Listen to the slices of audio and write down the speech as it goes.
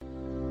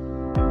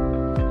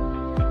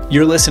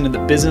You're listening to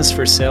the Business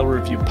for Sale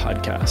Review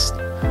podcast.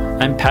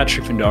 I'm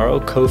Patrick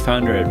Findaro,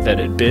 co-founder at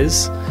Vetted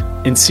Biz.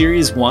 In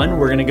Series 1,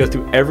 we're going to go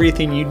through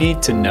everything you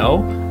need to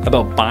know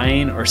about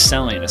buying or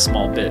selling a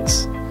small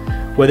biz.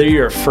 Whether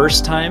you're a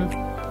first-time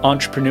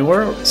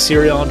entrepreneur,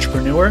 serial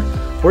entrepreneur,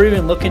 or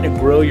even looking to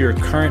grow your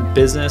current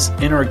business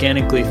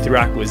inorganically through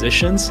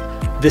acquisitions,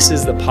 this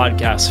is the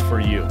podcast for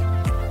you.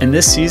 In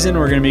this season,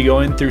 we're going to be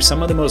going through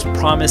some of the most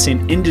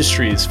promising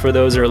industries for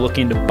those that are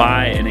looking to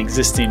buy an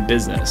existing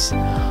business.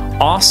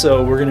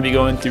 Also, we're going to be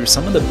going through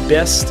some of the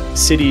best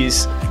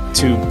cities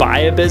to buy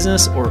a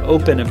business or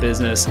open a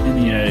business in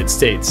the United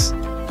States.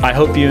 I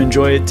hope you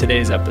enjoyed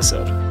today's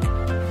episode.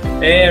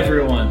 Hey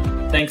everyone,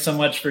 thanks so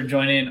much for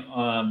joining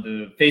on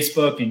the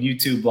Facebook and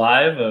YouTube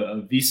Live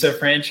of Visa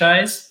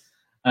franchise.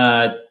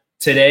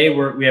 Today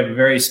we have a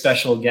very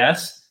special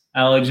guest,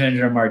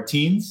 Alexandra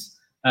Martins,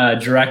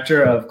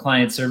 Director of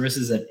Client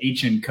Services at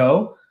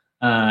H&Co.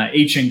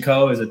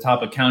 H&Co is a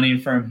top accounting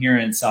firm here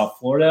in South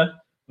Florida.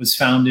 Was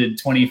founded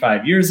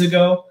 25 years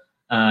ago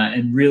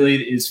and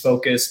really is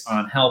focused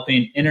on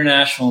helping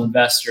international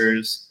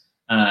investors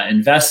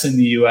invest in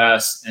the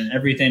U.S. and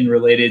everything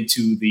related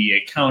to the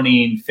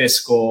accounting,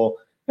 fiscal,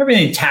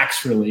 everything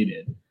tax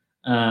related.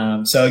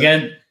 So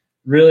again,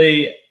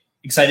 really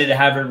excited to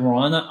have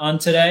everyone on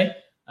today.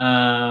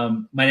 My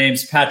name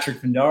is Patrick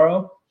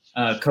Findaro,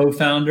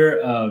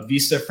 co-founder of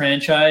Visa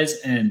Franchise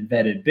and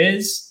Vetted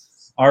Biz.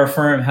 Our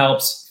firm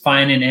helps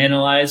find and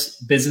analyze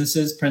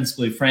businesses,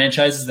 principally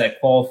franchises,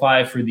 that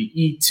qualify for the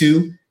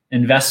E2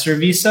 investor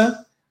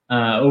visa.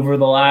 Over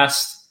the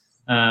last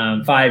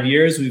 5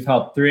 years, we've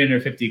helped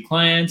 350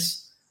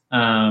 clients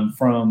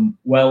from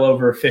well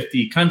over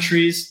 50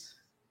 countries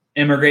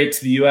immigrate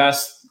to the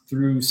U.S.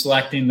 through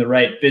selecting the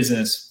right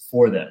business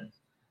for them.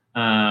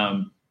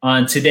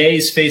 On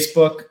today's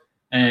Facebook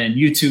and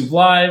YouTube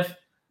Live,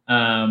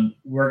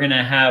 we're going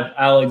to have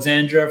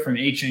Alexandra from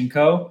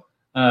H&Co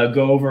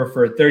go over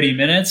for 30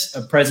 minutes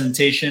a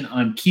presentation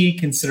on key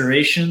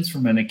considerations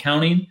from an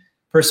accounting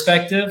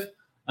perspective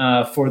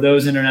for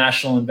those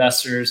international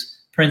investors,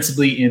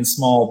 principally in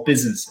small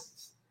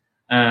businesses.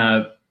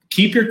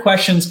 Keep your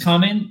questions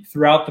coming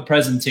throughout the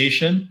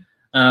presentation.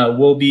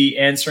 We'll be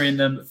answering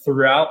them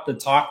throughout the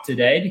talk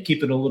today to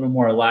keep it a little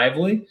more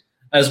lively,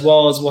 as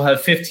well as we'll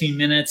have 15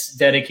 minutes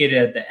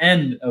dedicated at the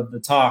end of the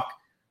talk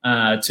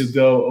to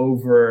go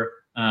over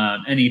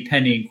any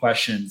pending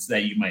questions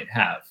that you might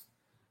have.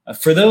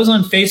 For those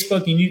on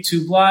Facebook and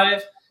YouTube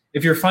Live,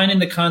 if you're finding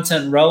the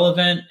content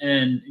relevant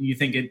and you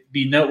think it'd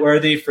be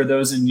noteworthy for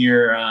those in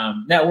your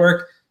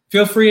network,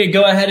 feel free to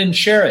go ahead and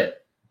share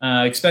it.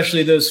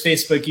 Especially those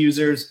Facebook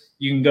users,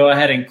 you can go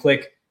ahead and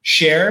click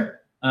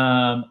share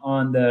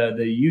on the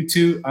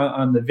YouTube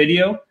on the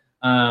video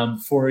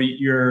for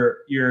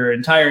your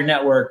entire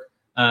network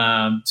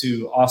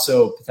to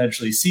also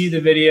potentially see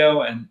the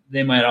video, and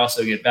they might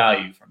also get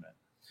value from it.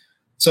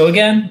 So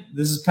again,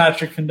 this is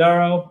Patrick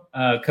Findaro,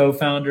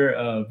 co-founder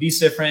of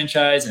Visa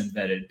Franchise and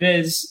Vetted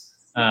Biz.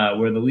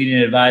 We're the leading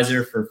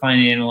advisor for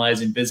finding and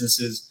analyzing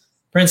businesses,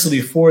 principally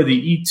for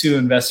the E2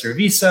 investor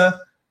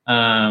visa.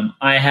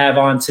 I have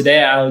on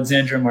today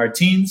Alexandra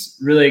Martins.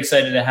 Really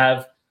excited to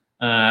have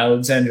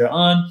Alexandra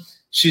on.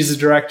 She's the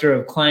director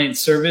of client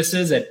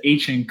services at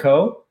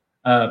H&Co,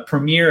 a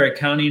premier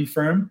accounting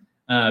firm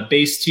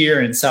based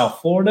here in South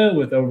Florida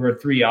with over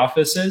 3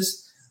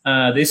 offices.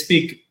 They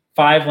speak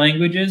 5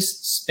 languages: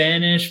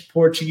 Spanish,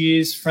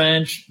 Portuguese,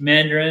 French,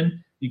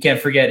 Mandarin. You can't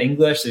forget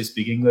English. They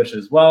speak English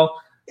as well.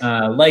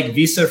 Like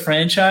Visa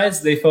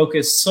Franchise, they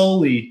focus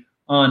solely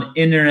on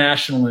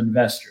international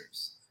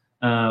investors.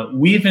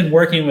 We've been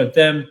working with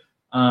them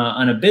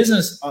on a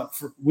business.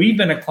 We've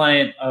been a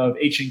client of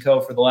H&Co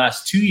for the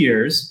last 2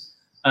 years.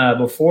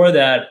 Before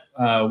that,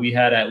 we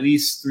had at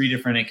least 3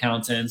 different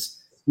accountants.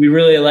 We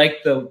really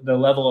like the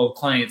level of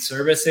client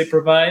service they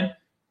provide.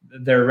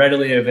 They're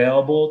readily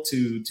available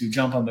to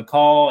jump on the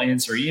call,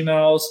 answer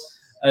emails,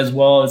 as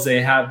well as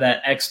they have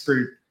that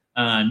expert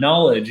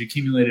knowledge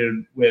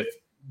accumulated with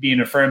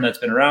being a firm that's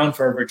been around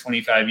for over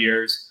 25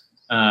 years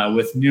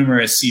with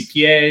numerous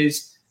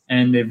CPAs,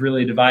 and they've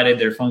really divided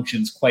their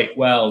functions quite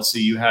well. So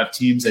you have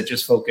teams that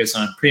just focus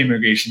on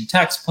pre-immigration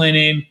tax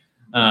planning.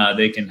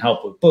 They can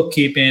help with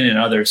bookkeeping and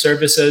other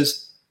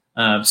services.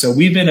 So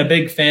we've been a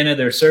big fan of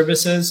their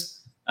services.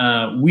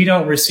 We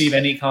don't receive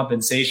any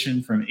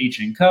compensation from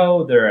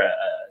H&Co. They're a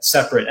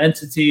separate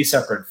entity,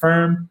 separate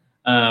firm.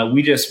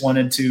 We just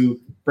wanted to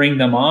bring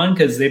them on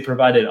because they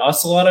provided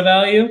us a lot of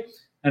value.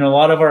 And a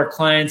lot of our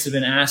clients have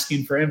been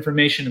asking for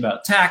information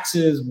about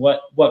taxes,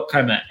 what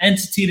kind of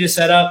entity to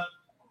set up.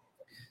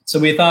 So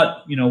we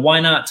thought,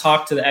 why not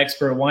talk to the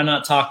expert? Why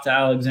not talk to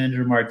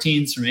Alexandra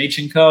Martins from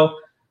H&Co?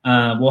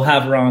 We'll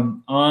have her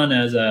on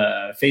as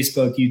a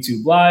Facebook,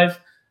 YouTube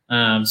Live.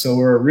 So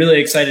we're really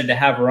excited to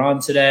have her on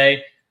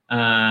today.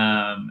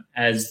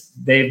 As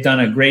they've done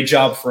a great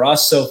job for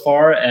us so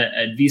far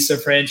at Visa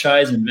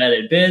Franchise and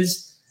Vetted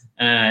Biz,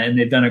 and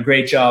they've done a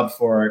great job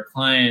for our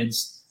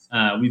clients.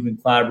 We've been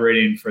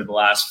collaborating for the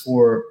last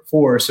four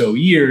or so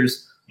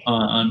years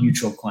on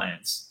mutual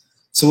clients.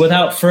 So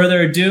without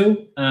further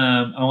ado,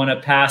 I want to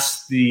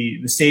pass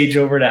the stage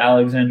over to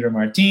Alexandra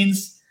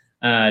Martins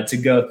to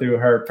go through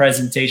her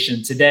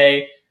presentation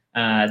today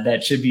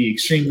that should be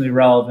extremely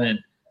relevant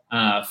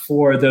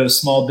for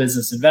those small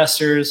business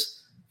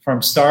investors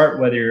from start,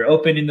 whether you're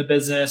opening the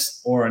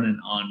business or on an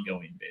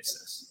ongoing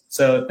basis.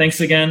 So thanks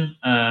again,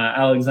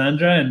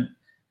 Alexandra,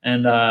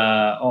 and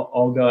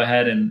I'll go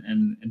ahead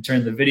and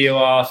turn the video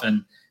off,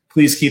 and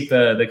please keep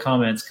the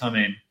comments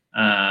coming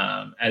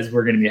as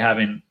we're going to be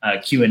having a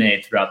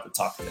Q&A throughout the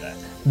talk today.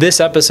 This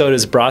episode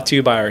is brought to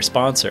you by our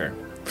sponsor,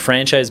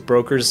 Franchise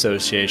Brokers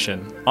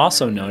Association,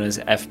 also known as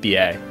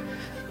FBA.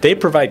 They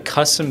provide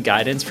custom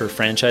guidance for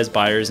franchise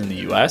buyers in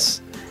the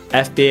US.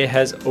 FBA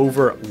has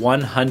over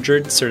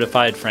 100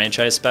 certified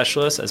franchise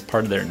specialists as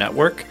part of their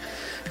network,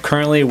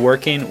 currently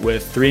working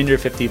with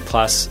 350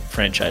 plus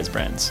franchise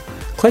brands.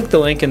 Click the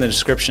link in the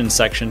description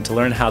section to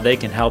learn how they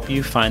can help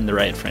you find the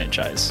right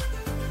franchise.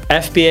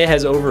 FBA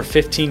has over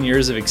 15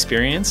 years of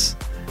experience.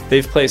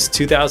 They've placed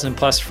 2,000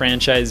 plus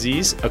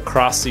franchisees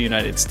across the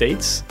United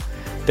States.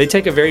 They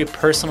take a very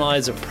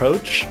personalized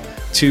approach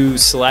to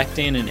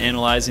selecting and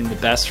analyzing the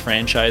best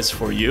franchise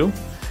for you.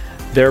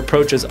 Their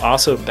approach is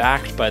also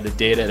backed by the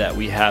data that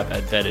we have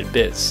at Vetted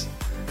Biz.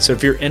 So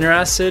if you're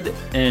interested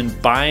in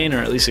buying or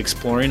at least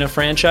exploring a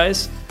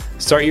franchise,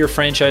 start your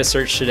franchise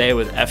search today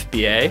with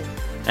FBA.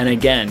 And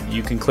again,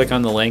 you can click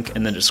on the link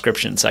in the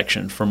description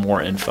section for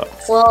more info.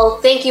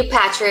 Well, thank you,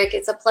 Patrick.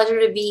 It's a pleasure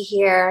to be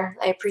here.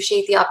 I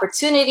appreciate the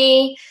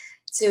opportunity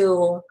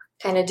to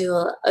kind of do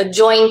a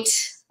joint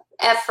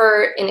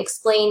effort in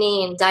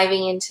explaining and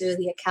diving into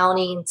the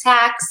accounting and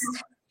tax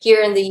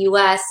here in the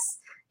US.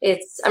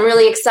 I'm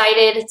really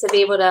excited to be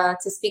able to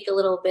speak a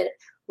little bit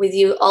with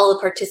you, all the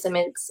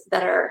participants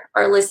that are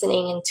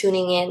listening and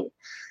tuning in.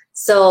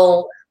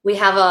 So we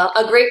have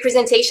a great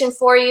presentation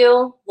for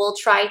you. We'll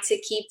try to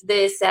keep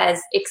this as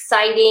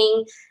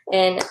exciting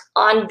and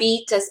on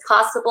beat as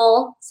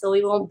possible, so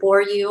we won't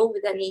bore you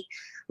with any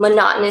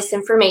monotonous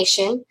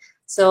information.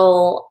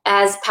 So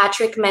as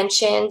Patrick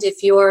mentioned,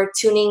 if you're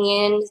tuning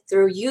in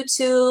through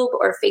YouTube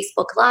or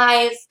Facebook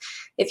Live,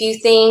 if you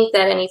think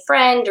that any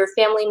friend or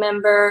family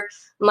member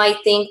might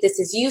think this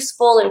is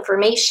useful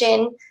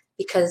information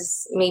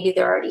because maybe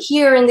they're already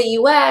here in the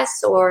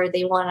US, or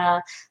they want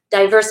to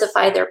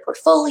diversify their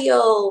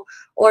portfolio,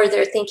 or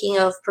they're thinking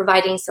of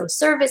providing some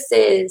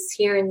services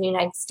here in the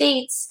United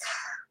States.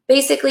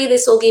 Basically,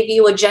 this will give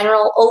you a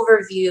general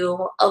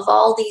overview of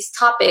all these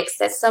topics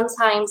that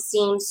sometimes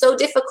seem so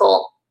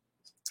difficult,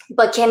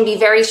 but can be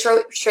very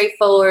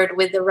straightforward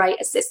with the right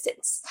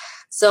assistance.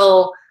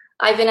 So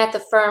I've been at the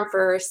firm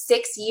for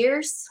 6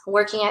 years,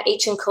 working at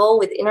H&Co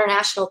with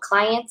international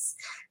clients,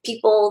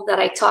 people that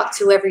I talk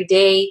to every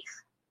day,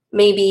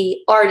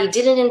 maybe already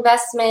did an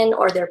investment,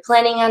 or they're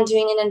planning on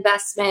doing an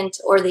investment,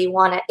 or they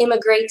want to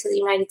immigrate to the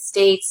United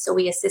States. So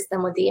we assist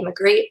them with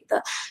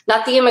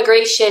not the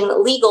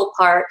immigration legal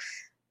part,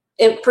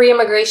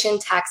 pre-immigration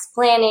tax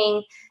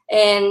planning,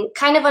 and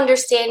kind of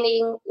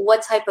understanding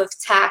what type of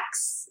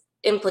tax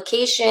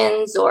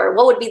implications or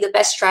what would be the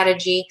best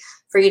strategy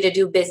for you to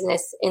do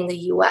business in the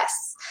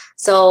US.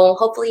 So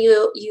hopefully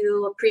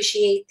you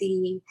appreciate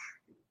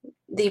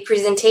the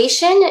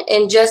presentation,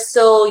 and just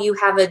so you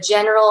have a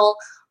general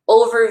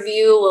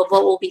overview of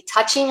what we'll be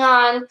touching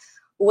on,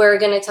 we're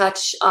going to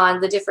touch on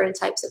the different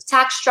types of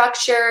tax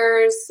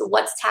structures,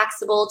 what's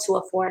taxable to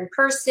a foreign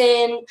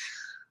person,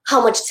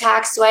 how much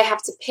tax do I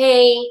have to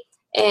pay,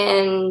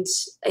 and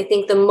I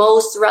think the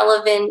most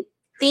relevant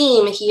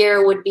theme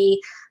here would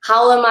be,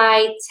 how am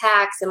I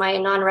taxed? Am I a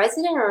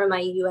non-resident or am I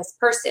a US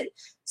person?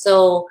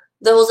 So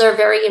those are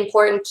very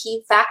important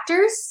key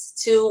factors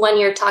to when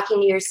you're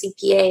talking to your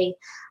CPA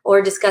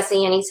or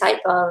discussing any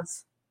type of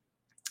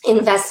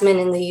investment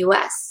in the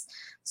US.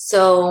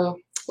 So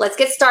let's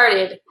get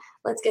started.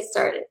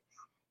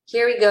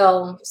 Here we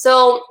go.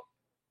 So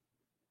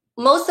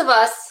most of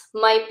us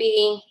might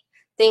be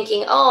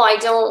thinking, oh, I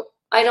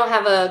don't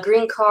have a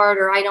green card,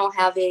 or I don't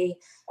have a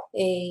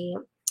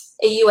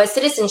US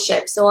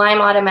citizenship, so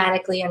I'm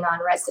automatically a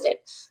non-resident.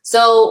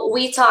 So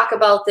we talk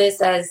about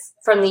this as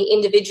from the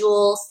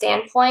individual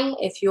standpoint.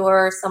 If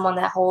you're someone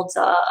that holds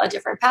a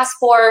different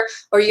passport,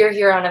 or you're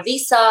here on a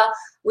visa,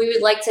 we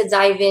would like to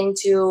dive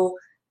into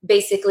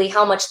basically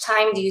how much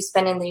time do you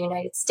spend in the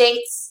United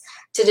States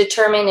to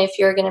determine if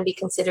you're going to be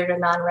considered a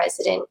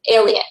non-resident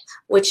alien,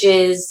 which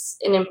is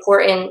an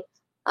important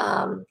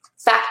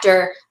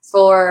factor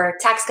for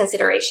tax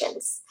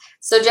considerations.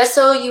 So just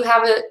so you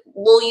have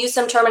we'll use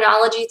some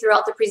terminology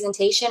throughout the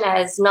presentation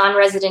as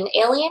non-resident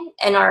alien,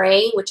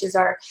 NRA, which is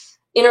our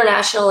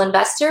international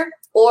investor,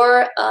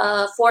 or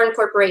foreign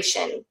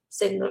corporation,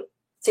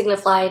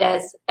 signified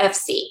as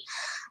FC.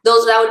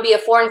 That would be a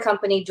foreign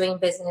company doing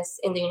business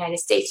in the United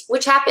States,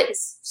 which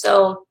happens.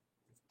 So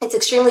it's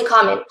extremely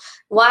common.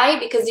 Why?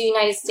 Because the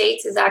United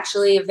States is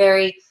actually a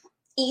very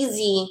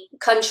easy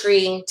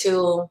country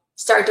to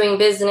start doing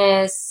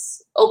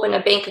business, open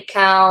a bank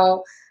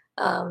account,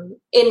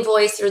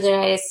 invoice through the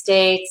United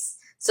States.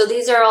 So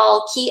these are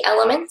all key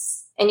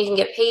elements, and you can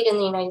get paid in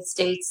the United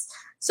States.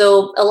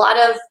 So a lot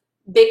of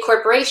big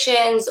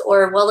corporations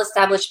or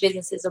well-established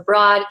businesses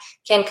abroad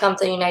can come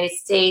to the United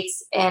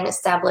States and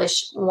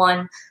establish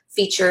one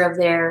feature of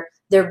their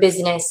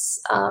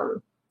business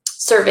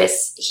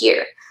service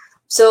here.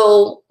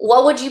 So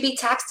what would you be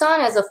taxed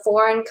on as a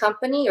foreign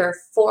company or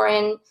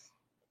foreign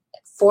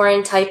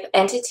type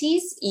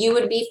entities? You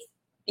would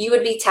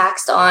be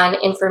taxed on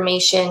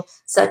information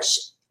such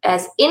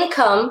as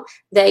income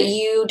that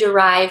you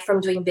derive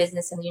from doing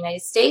business in the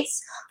United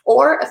States,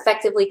 or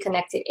effectively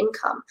connected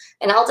income.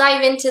 And I'll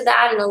dive into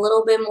that in a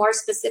little bit more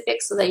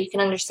specific so that you can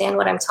understand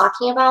what I'm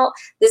talking about.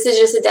 This is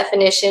just a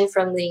definition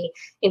from the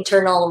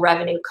Internal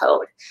Revenue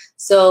Code.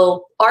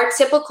 So our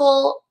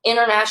typical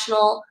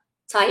international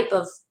type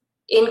of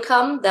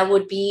income that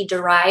would be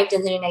derived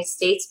in the United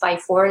States by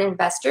foreign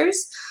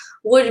investors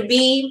would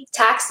be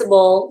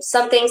taxable,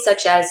 something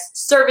such as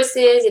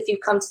services. If you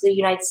come to the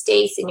United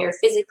States and you're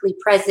physically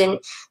present,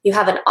 you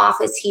have an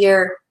office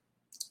here,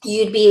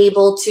 you'd be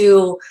able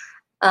to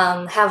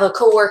have a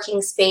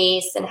co-working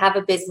space and have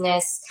a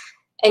business,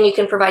 and you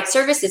can provide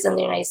services in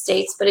the United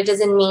States, but it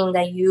doesn't mean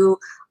that you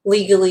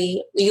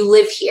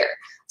live here.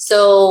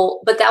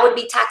 So, but that would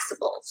be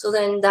taxable. So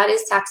then that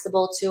is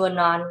taxable to a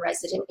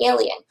non-resident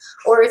alien.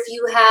 Or if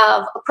you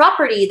have a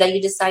property that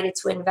you decided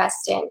to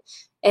invest in,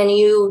 and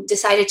you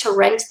decided to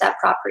rent that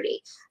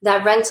property,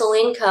 that rental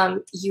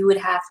income, you would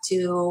have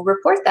to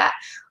report that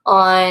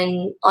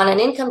on an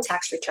income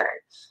tax return.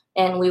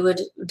 And we would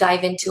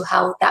dive into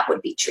how that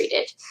would be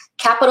treated.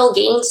 Capital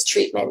gains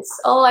treatments.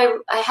 Oh,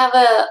 I have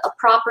a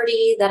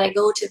property that I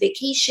go to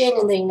vacation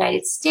in the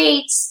United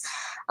States.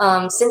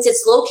 Since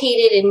it's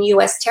located in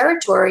U.S.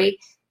 territory,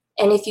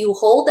 and if you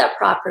hold that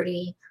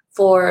property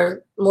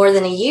for more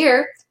than a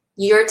year,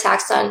 you're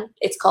taxed on,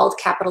 it's called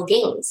capital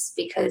gains,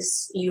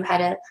 because you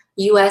had a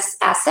U.S.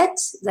 asset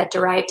that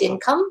derived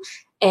income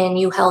and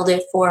you held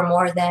it for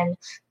more than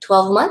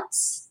 12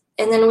 months.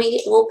 And then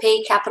we will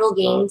pay capital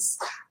gains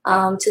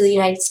to the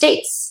United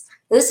States.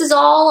 And this is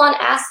all on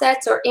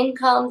assets or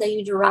income that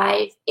you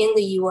derive in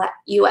the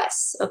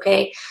U.S.,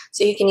 okay?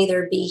 So you can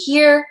either be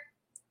here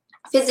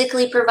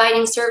physically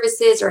providing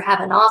services or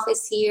have an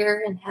office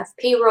here and have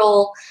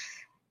payroll.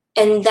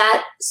 And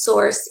that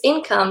source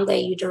income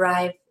that you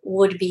derive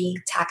would be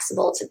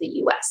taxable to the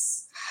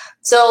U.S.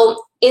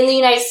 So in the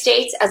United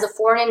States, as a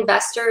foreign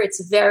investor,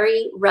 it's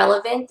very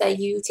relevant that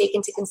you take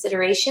into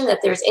consideration that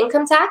there's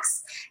income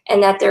tax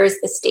and that there's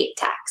estate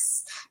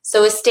tax.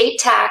 So estate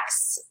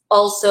tax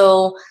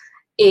also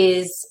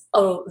is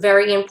a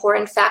very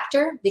important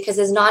factor, because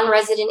as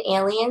non-resident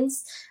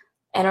aliens,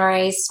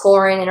 NRAs,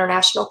 foreign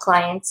international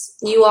clients,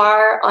 you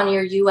are on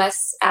your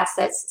U.S.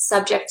 assets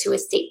subject to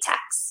estate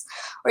tax,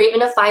 or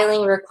even a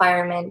filing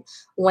requirement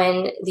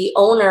when the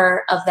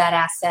owner of that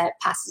asset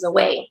passes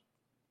away.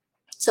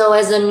 So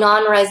as a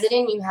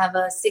non-resident, you have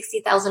a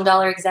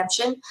 $60,000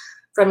 exemption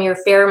from your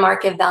fair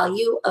market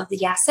value of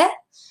the asset,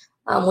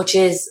 which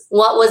is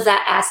what was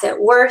that asset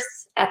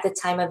worth at the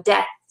time of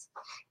death.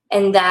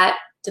 And that,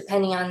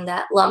 depending on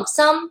that lump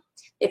sum,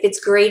 if it's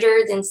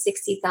greater than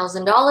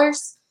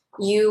 $60,000,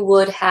 you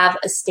would have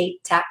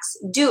estate tax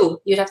due.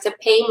 You'd have to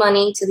pay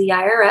money to the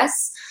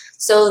IRS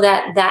so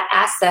that that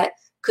asset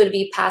could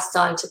be passed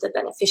on to the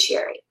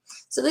beneficiary.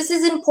 So this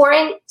is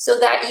important so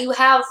that you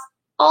have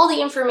all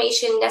the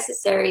information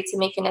necessary to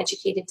make an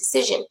educated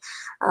decision.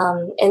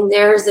 And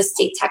there's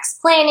estate tax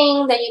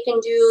planning that you can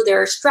do.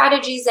 There are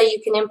strategies that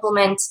you can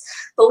implement,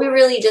 but we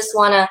really just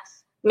want to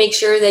make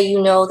sure that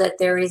you know that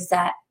there is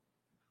that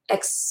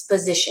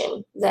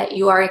exposition, that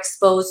you are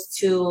exposed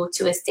to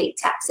estate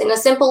tax. And a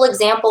simple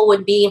example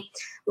would be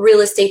real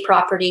estate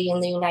property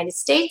in the United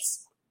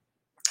States.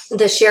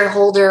 The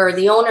shareholder or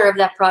the owner of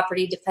that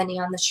property,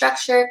 depending on the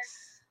structure,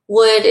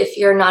 would, if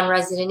you're a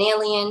non-resident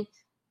alien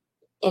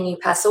and you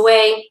pass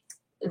away,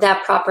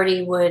 that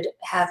property would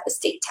have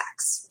estate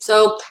tax.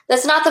 So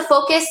that's not the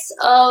focus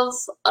of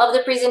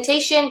the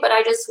presentation, but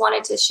I just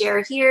wanted to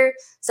share here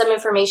some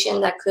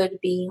information that could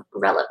be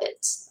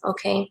relevant,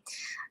 okay?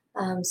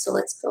 So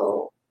let's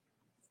go.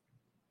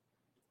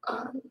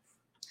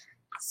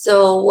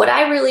 So what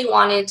I really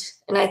wanted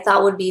and I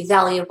thought would be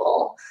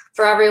valuable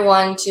for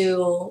everyone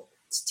to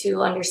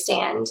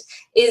understand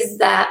is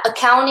that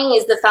accounting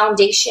is the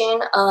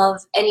foundation of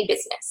any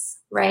business,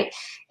 right?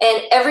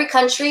 And every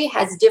country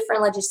has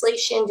different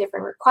legislation,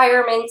 different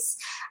requirements,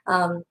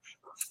 and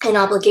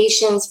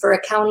obligations for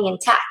accounting and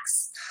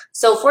tax.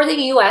 So for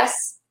the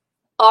US,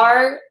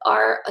 our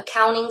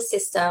accounting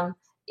system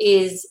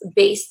is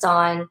based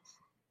on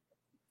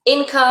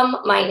income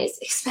minus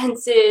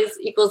expenses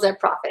equals net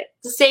profit.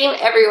 The same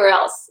everywhere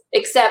else,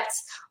 except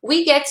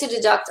we get to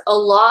deduct a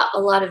lot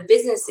of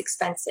business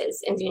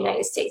expenses in the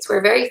United States.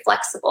 We're very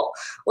flexible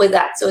with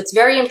that. So it's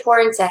very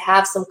important to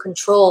have some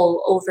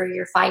control over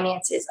your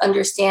finances,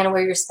 understand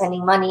where you're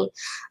spending money,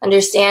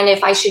 understand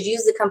if I should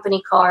use the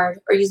company card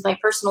or use my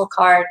personal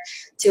card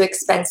to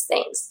expense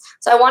things.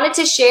 So I wanted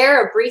to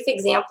share a brief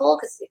example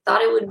because I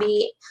thought it would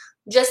be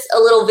just a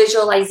little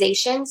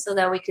visualization so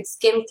that we could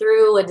skim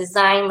through a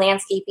design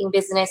landscaping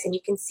business and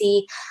you can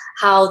see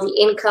how the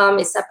income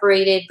is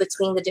separated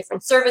between the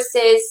different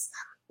services.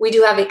 We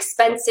do have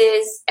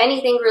expenses.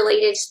 Anything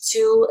related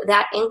to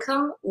that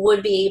income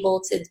would be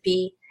able to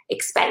be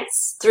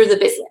expense through the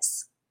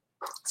business.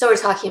 So we're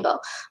talking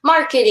about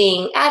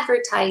marketing,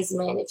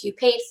 advertisement, if you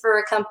paid for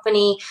a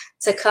company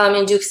to come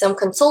and do some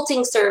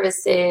consulting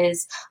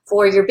services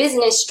for your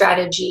business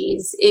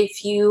strategies,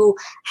 if you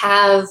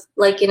have,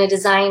 like in a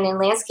design and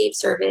landscape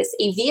service,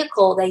 a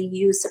vehicle that you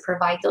use to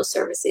provide those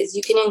services,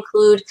 you can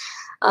include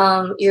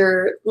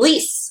your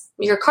lease,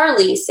 your car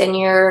lease and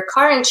your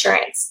car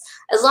insurance,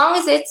 as long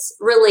as it's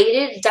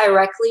related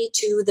directly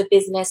to the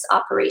business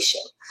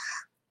operation.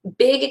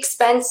 Big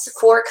expense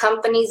for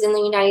companies in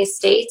the United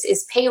States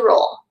is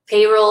payroll.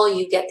 Payroll,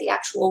 you get the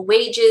actual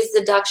wages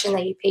deduction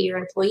that you pay your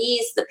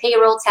employees, the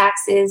payroll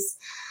taxes,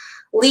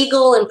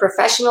 legal and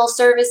professional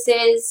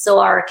services. So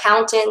our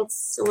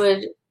accountants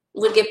would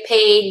get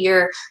paid,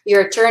 your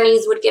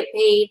attorneys would get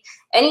paid.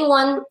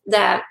 Anyone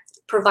that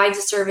provides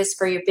a service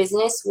for your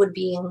business would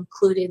be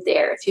included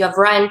there. If you have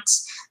rent,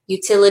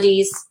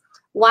 utilities.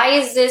 Why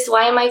is this?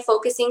 Why am I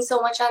focusing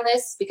so much on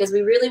this? Because we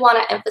really want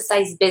to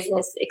emphasize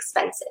business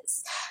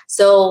expenses.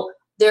 So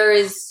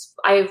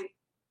I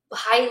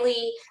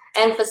highly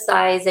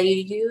emphasize that you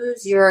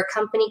use your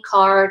company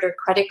card or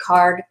credit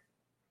card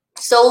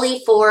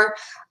solely for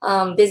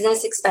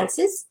business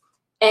expenses,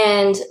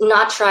 and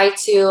not try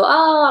to,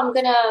 I'm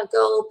going to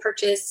go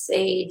purchase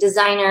a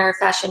designer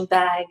fashion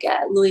bag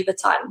at Louis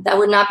Vuitton. That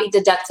would not be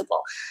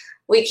deductible.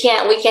 We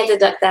can't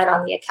deduct that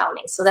on the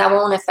accounting. So that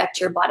won't affect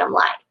your bottom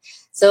line.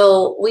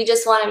 So we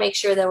just want to make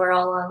sure that we're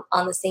all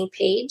on the same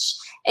page.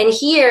 And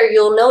here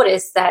you'll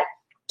notice that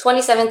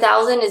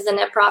 $27,000 is the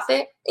net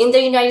profit. In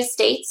the United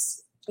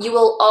States, you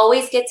will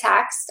always get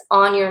taxed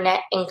on your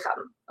net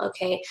income,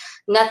 okay?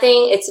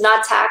 It's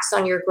not taxed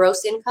on your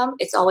gross income.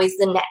 It's always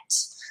the net.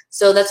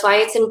 So that's why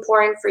it's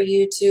important for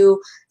you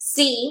to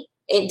see,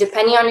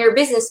 depending on your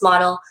business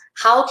model,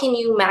 how can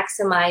you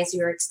maximize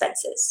your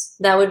expenses?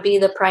 That would be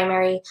the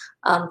primary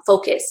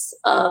focus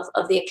of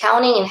the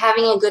accounting, and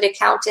having a good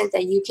accountant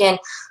that you can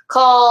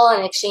call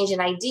and exchange an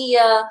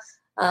idea,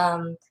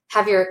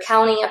 have your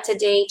accounting up to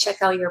date,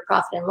 check out your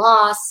profit and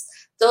loss.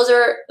 Those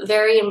are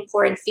very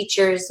important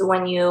features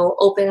when you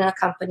open a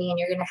company and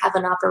you're going to have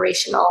an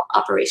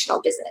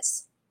operational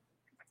business.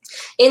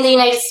 In the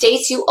United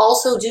States, you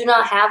also do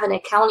not have an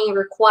accounting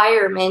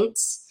requirement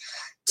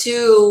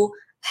to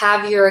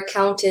have your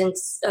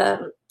accountants,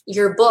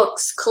 your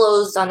books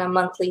closed on a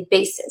monthly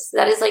basis.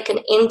 That is like an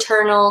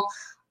internal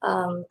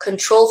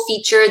control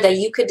feature that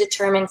you could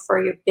determine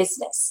for your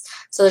business.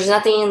 So there's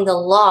nothing in the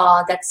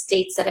law that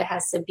states that it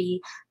has to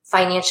be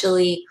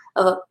financially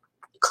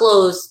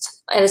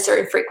closed at a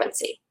certain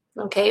frequency.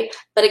 Okay,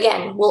 but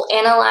again, we'll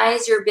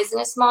analyze your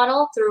business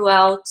model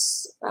throughout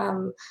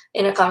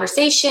in a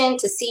conversation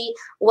to see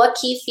what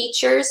key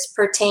features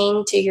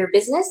pertain to your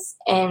business,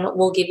 and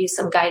we'll give you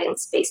some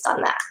guidance based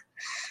on that.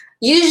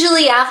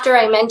 Usually after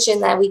I mention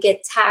that we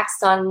get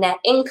taxed on net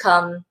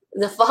income,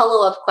 the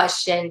follow-up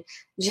question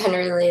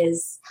generally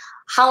is,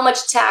 how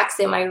much tax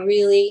am I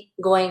really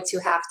going to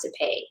have to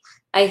pay?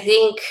 I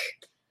think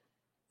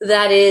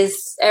that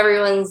is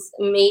everyone's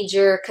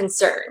major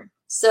concern.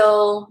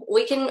 So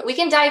we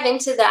can dive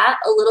into that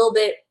a little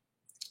bit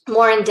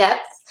more in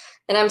depth.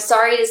 And I'm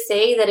sorry to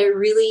say that it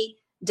really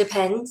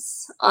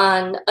depends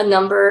on a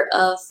number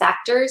of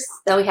factors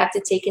that we have to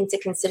take into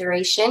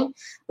consideration,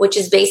 which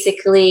is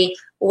basically,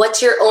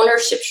 what's your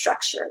ownership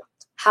structure?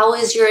 How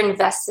is your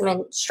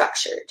investment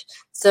structured?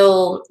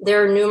 So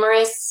there are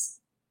numerous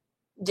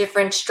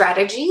different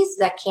strategies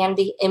that can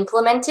be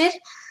implemented.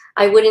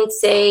 I wouldn't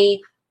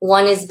say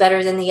one is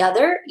better than the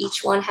other.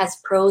 Each one has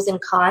pros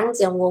and cons,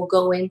 and we'll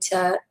go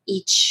into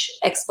each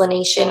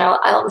explanation.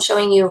 I'm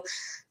showing you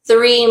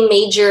 3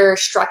 major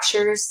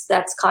structures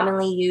that's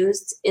commonly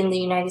used in the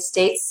United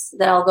States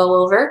that I'll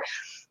go over.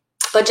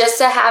 But just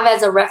to have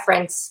as a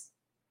reference,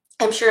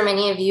 I'm sure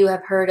many of you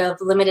have heard of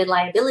limited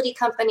liability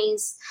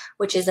companies,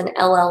 which is an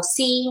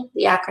LLC,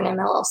 the acronym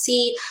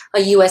LLC,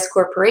 a U.S.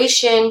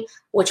 corporation,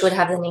 which would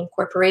have the name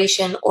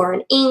corporation, or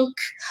an Inc.,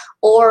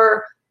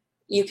 or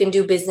you can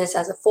do business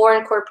as a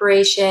foreign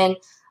corporation,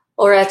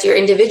 or at your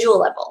individual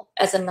level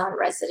as a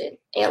non-resident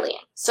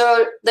alien.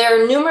 So there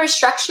are numerous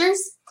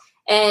structures,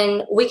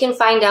 and we can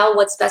find out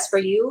what's best for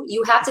you.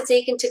 You have to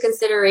take into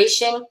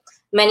consideration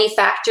many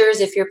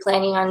factors if you're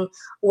planning on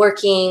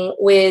working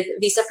with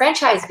Visa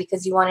franchise,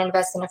 because you want to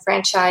invest in a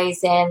franchise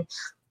and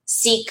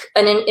seek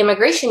an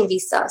immigration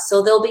visa.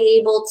 So they'll be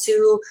able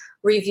to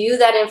review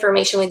that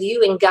information with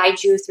you and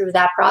guide you through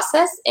that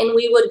process, and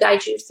we would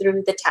guide you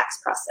through the tax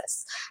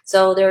process.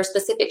 So there are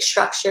specific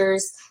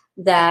structures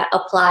that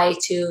apply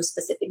to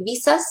specific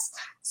visas.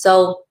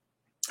 So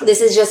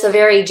this is just a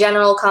very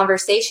general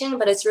conversation,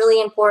 but it's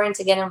really important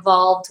to get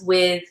involved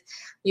with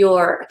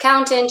your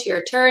accountant, your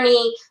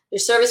attorney, your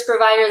service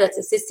provider that's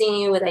assisting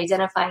you with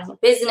identifying a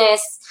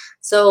business.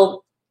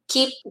 So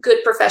keep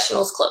good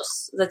professionals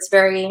close. That's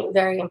very,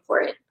 very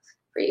important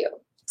for you.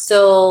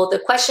 So the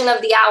question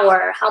of the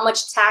hour, how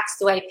much tax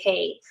do I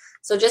pay?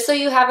 So just so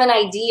you have an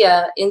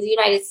idea, in the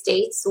United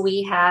States,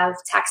 we have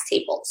tax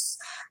tables.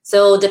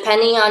 So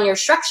depending on your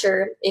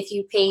structure, if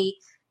you pay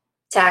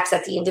tax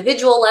at the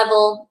individual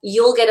level,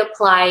 you'll get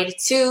applied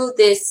to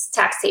this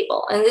tax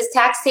table. And this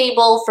tax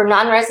table for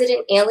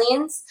non-resident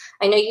aliens,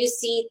 I know you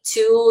see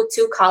two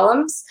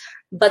columns,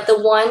 but the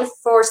one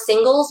for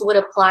singles would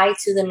apply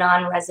to the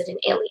non-resident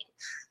alien.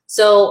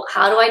 So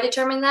how do I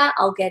determine that?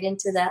 I'll get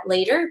into that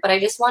later, but I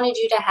just wanted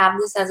you to have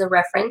this as a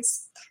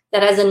reference,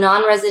 that as a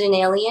non-resident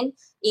alien,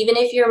 even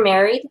if you're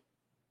married,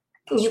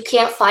 you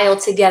can't file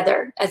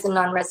together as a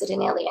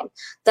non-resident alien.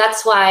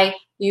 That's why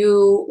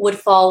you would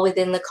fall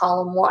within the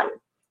column 1.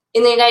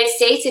 In the United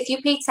States, if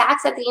you pay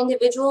tax at the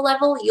individual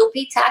level, you'll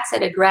pay tax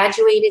at a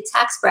graduated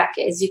tax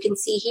bracket, as you can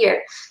see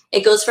here.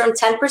 It goes from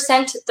 10%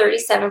 to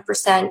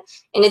 37%, and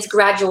it's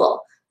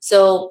gradual.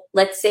 So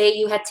let's say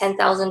you had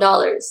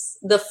 $10,000.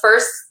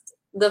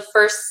 The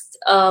first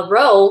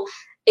row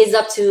is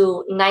up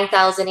to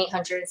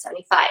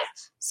 $9,875.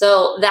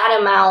 So that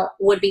amount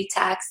would be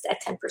taxed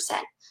at 10%.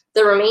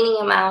 The remaining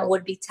amount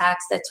would be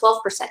taxed at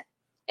 12%.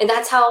 And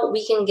that's how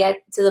we can get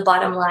to the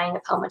bottom line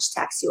of how much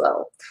tax you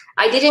owe.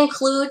 I did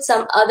include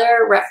some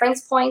other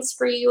reference points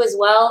for you as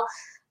well.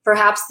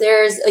 Perhaps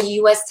there's a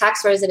U.S.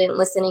 tax resident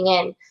listening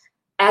in.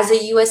 As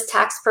a U.S.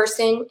 tax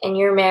person and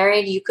you're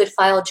married, you could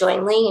file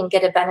jointly and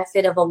get a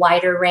benefit of a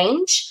wider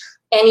range.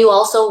 And you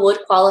also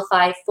would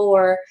qualify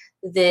for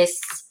this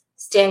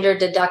standard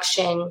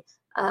deduction,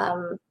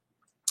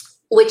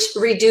 which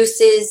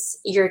reduces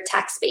your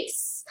tax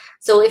base.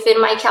 So if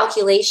in my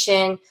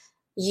calculation,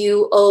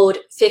 you owed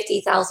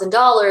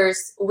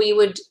 $50,000, we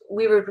would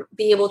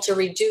be able to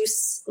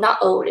reduce, not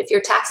owed, if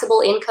your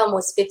taxable income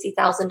was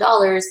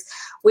 $50,000,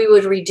 we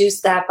would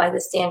reduce that by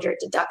the standard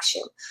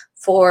deduction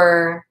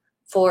for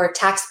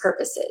tax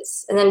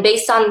purposes. And then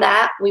based on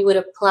that, we would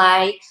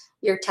apply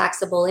your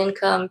taxable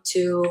income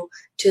to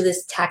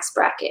this tax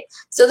bracket.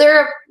 So there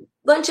are a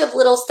bunch of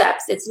little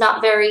steps. It's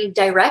not very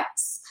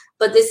direct,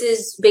 but this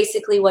is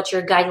basically what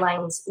your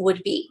guidelines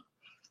would be.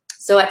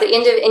 So at the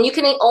end of, and you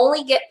can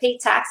only get paid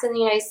tax in the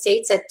United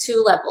States at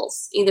 2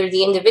 levels, either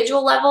the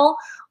individual level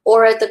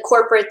or at the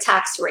corporate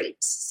tax rate.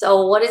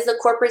 So what is the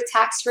corporate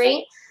tax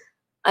rate?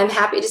 I'm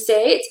happy to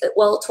say it's,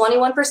 well,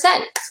 21%.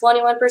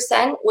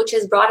 21%, which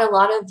has brought a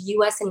lot of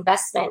U.S.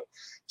 investment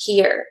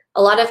here.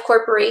 A lot of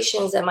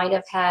corporations that might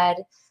have had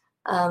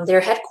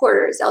their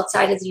headquarters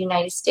outside of the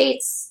United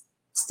States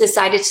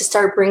decided to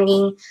start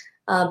bringing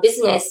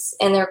business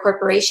and their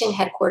corporation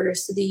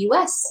headquarters to the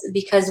U.S.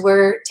 because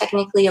we're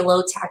technically a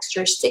low tax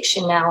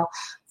jurisdiction now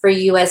for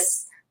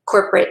U.S.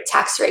 corporate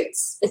tax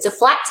rates. It's a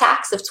flat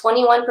tax of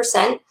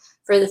 21%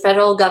 for the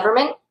federal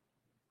government.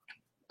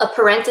 A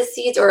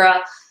parenthesis or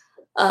a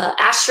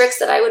asterisk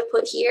that I would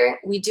put here,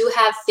 we do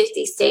have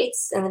 50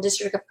 states in the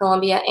District of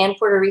Columbia and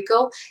Puerto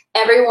Rico.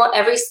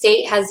 Every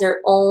state has their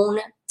own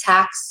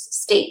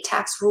state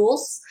tax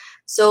rules.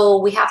 So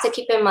we have to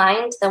keep in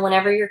mind that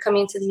whenever you're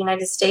coming to the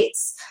United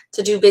States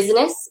to do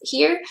business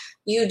here,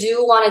 you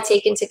do want to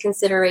take into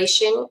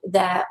consideration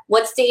that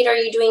what state are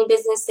you doing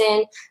business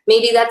in?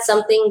 Maybe that's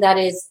something that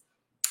is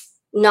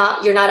you're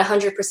not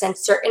 100%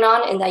 certain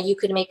on, and that you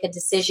could make a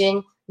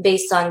decision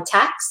based on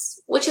tax,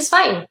 which is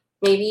fine.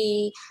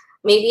 Maybe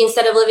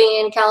instead of living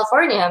in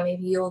California,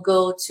 maybe you'll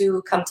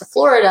come to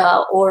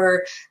Florida,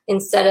 or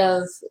instead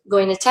of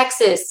going to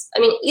Texas. I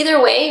mean,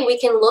 either way, we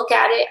can look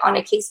at it on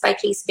a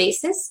case-by-case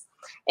basis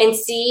and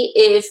see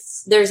if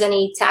there's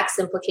any tax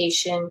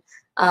implication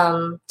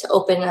to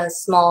open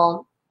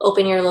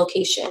your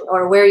location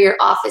or where your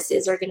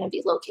offices are going to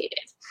be located.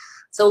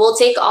 So we'll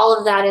take all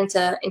of that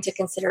into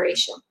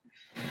consideration.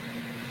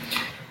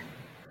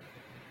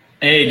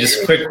 Hey,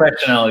 just a quick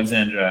question,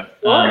 Alexandra.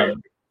 Sure.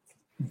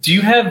 Do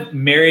you have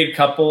married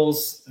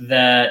couples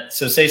that,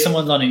 so say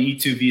someone's on an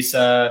E-2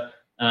 visa,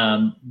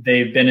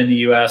 they've been in the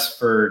U.S.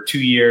 for 2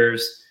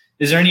 years.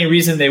 Is there any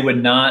reason they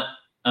would not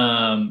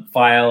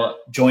file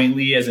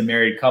jointly as a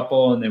married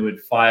couple and they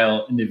would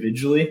file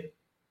individually?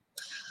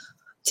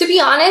 To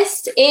be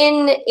honest,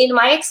 in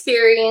my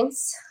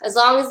experience, as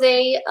long as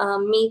they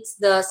meet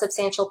the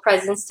substantial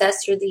presence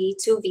test through the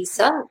E-2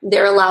 visa,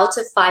 they're allowed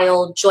to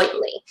file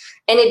jointly.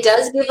 And it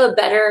does give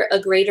a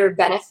greater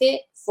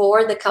benefit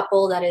for the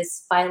couple that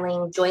is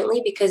filing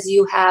jointly, because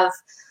you have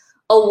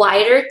a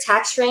wider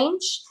tax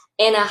range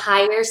and a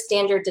higher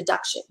standard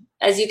deduction.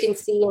 As you can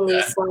see in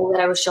the slide that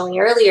I was showing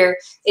you earlier,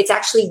 it's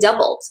actually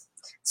doubled.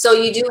 So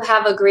you do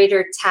have a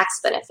greater tax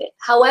benefit.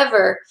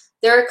 However,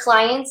 there are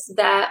clients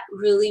that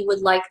really would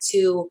like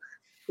to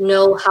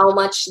know how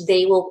much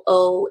they will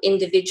owe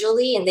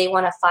individually, and they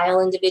want to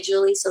file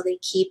individually so they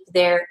keep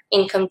their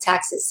income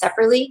taxes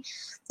separately.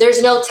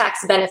 There's no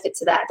tax benefit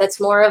to that. That's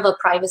more of a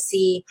private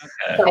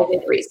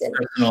reason.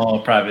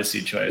 Personal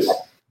privacy choice. Yeah,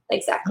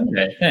 exactly.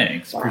 Okay,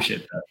 thanks.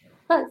 Appreciate that.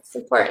 That's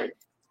important.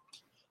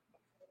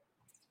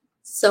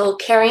 So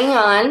carrying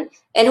on,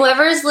 and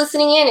whoever is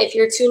listening in, if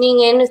you're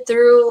tuning in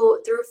through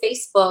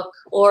Facebook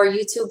or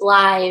YouTube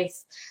Live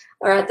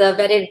or at the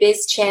Vetted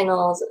Biz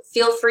channels,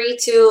 feel free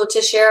to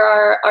share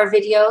our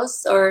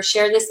videos or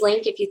share this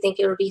link if you think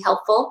it would be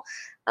helpful.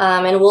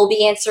 And we'll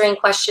be answering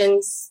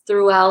questions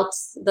throughout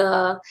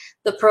the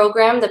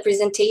program, the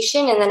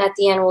presentation, and then at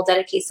the end we'll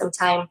dedicate some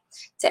time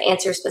to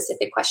answer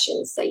specific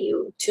questions that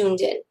you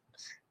tuned in.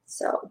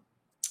 So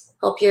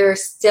hope you're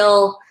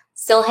still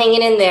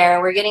hanging in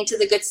there. We're getting to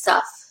the good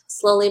stuff,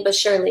 slowly but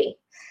surely.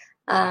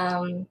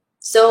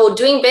 So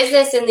doing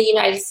business in the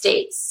United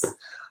States.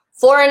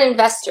 Foreign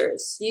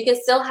investors. You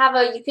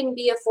can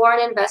be a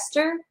foreign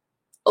investor,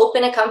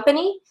 open a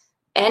company,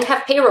 and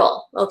have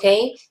payroll,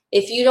 okay?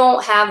 If you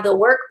don't have the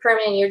work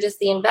permit and you're just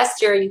the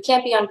investor, you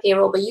can't be on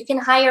payroll, but you can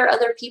hire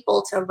other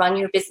people to run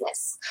your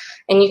business,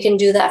 and you can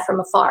do that from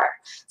afar.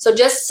 So I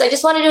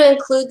just wanted to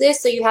include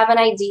this so you have an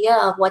idea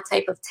of what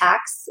type of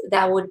tax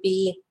that would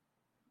be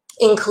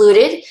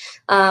included.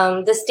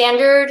 The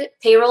standard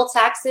payroll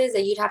taxes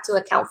that you'd have to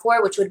account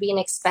for, which would be an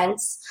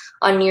expense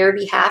on your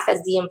behalf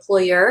as the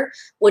employer,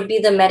 would be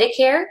the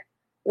Medicare,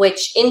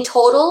 which in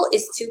total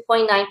is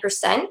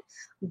 2.9%,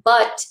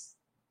 but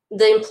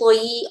the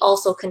employee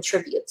also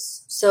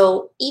contributes.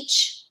 So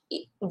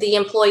the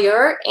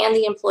employer and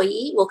the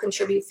employee will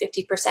contribute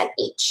 50%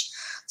 each.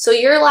 So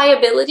your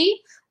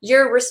liability,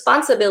 your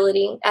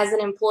responsibility as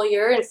an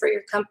employer and for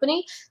your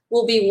company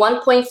will be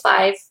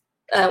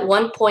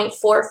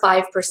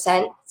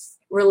 1.45%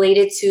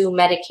 related to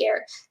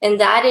Medicare. And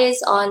that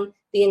is on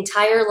the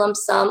entire lump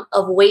sum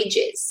of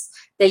wages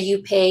that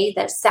you pay,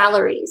 that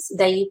salaries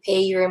that you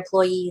pay your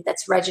employee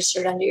that's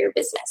registered under your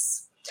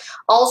business.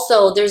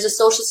 Also, there's a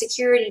Social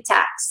Security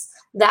tax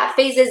that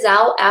phases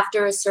out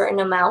after a certain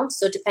amount.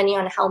 So depending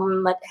on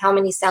how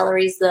many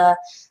salaries the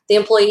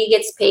employee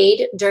gets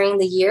paid during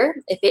the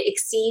year, if it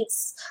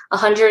exceeds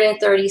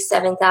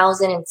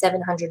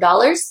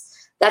 $137,700,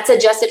 that's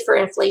adjusted for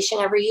inflation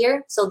every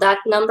year. So that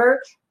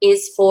number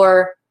is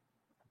for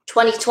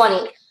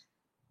 2020.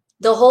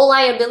 The whole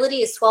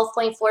liability is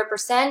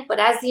 12.4%, but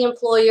as the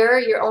employer,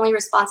 you're only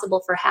responsible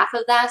for half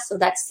of that, so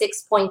that's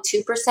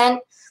 6.2%.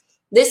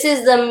 This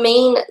is the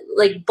main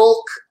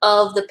bulk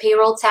of the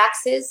payroll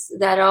taxes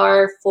that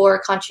are for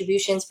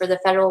contributions for the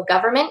federal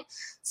government.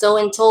 So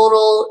in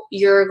total,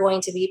 you're going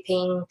to be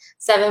paying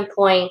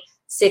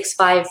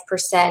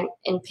 7.65%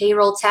 in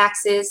payroll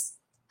taxes.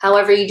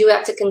 However, you do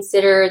have to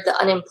consider the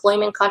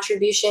unemployment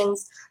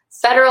contributions.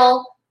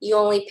 Federal, you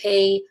only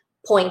pay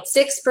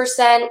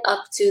 0.6%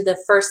 up to the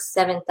first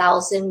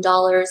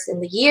 $7,000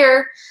 in the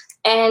year,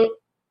 and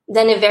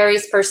then it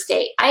varies per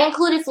state. I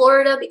included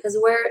Florida because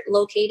we're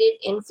located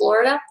in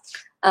Florida.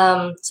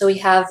 I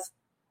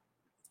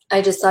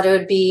just thought it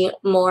would be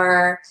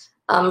more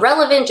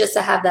relevant just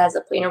to have that as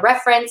a point of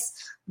reference.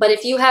 But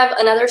if you have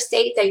another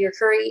state that you're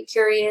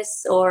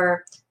curious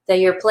or that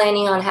you're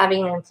planning on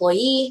having an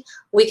employee,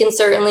 we can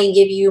certainly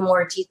give you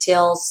more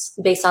details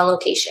based on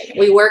location.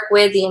 We work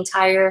with the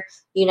entire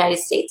United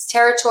States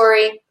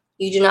territory.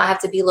 You do not have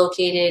to be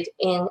located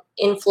in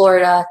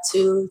Florida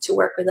to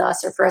work with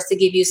us or for us to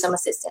give you some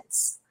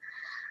assistance.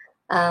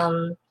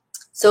 So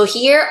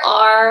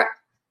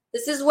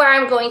this is where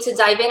I'm going to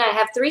dive in. I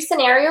have 3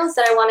 scenarios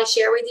that I want to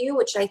share with you,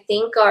 which I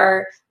think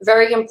are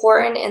very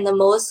important and the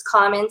most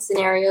common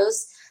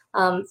scenarios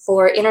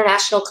for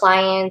international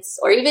clients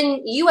or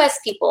even US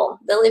people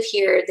that live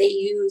here. They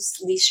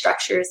use these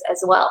structures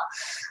as well.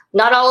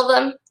 Not all of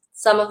them.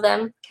 Some of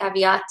them,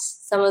 caveats,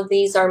 some of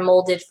these are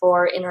molded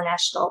for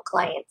international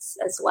clients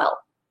as well.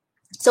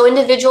 So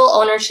individual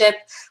ownership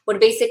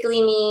would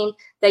basically mean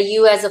that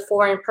you as a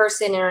foreign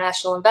person,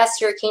 international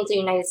investor, came to the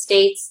United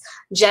States,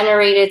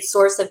 generated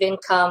source of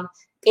income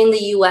in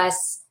the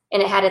US,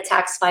 and it had a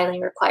tax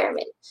filing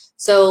requirement.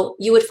 So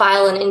you would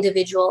file an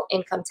individual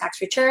income tax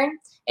return,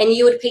 and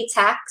you would pay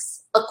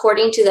tax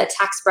according to the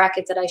tax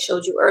bracket that I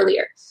showed you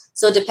earlier.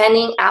 So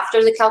depending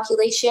after the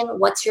calculation,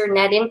 what's your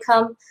net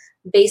income,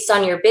 based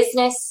on your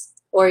business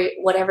or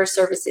whatever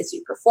services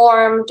you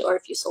performed, or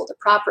if you sold a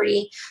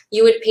property,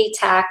 you would pay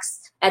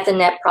tax at the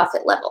net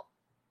profit level.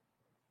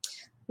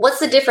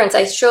 What's the difference?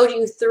 I showed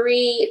you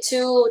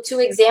two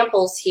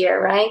examples here,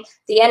 right?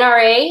 The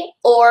NRA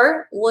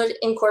would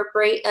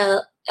incorporate a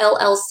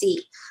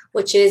LLC,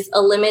 which is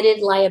a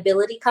limited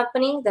liability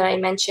company that I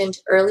mentioned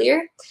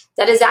earlier.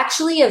 That is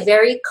actually a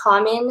very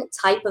common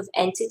type of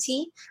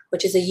entity,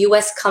 which is a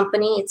US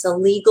company. It's a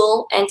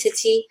legal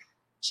entity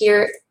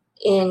here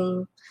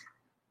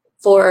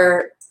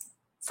for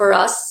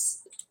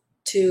us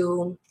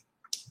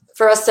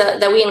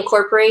that we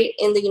incorporate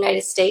in the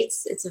United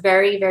States. It's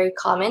very, very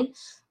common.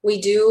 Why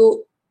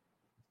do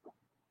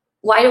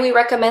we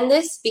recommend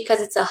this?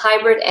 Because it's a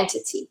hybrid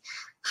entity.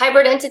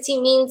 Hybrid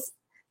entity means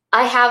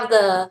I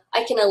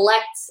can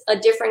elect a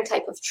different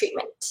type of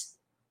treatment.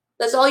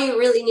 That's all you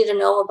really need to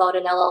know about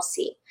an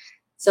LLC.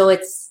 So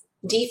its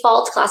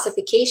default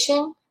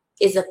classification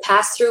is a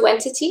pass-through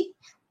entity,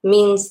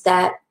 means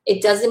that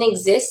it doesn't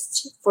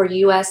exist for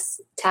US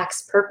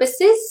tax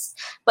purposes,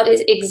 but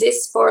it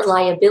exists for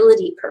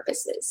liability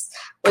purposes,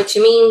 which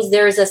means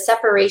there's a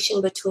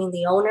separation between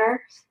the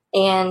owner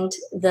and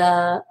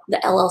the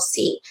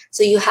LLC.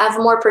 So you have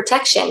more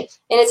protection. And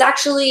it's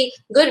actually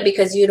good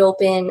because you'd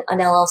open an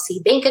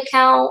LLC bank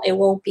account. It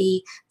won't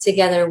be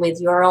together with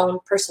your own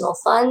personal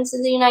funds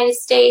in the United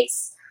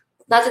States.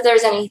 Not that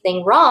there's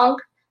anything wrong,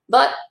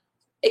 but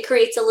it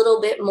creates a little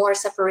bit more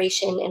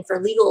separation and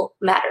for legal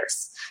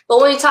matters. But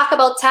when we talk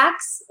about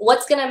tax,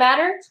 what's going to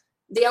matter?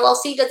 The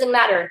LLC doesn't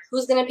matter.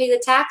 Who's going to pay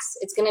the tax?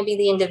 It's going to be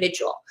the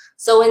individual.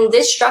 So in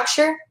this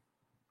structure,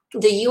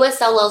 the U.S.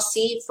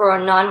 LLC for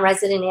a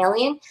non-resident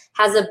alien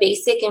has a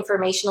basic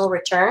informational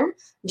return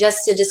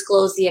just to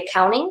disclose the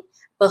accounting.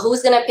 But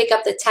who's going to pick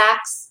up the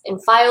tax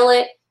and file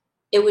it?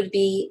 It would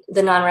be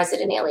the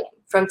non-resident alien.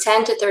 From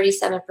 10 to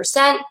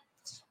 37%.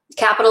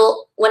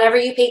 Capital, whenever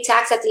you pay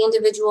tax at the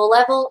individual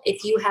level,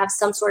 if you have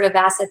some sort of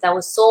asset that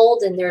was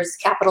sold and there's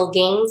capital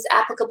gains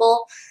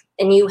applicable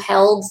and you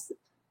held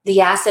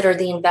the asset or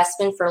the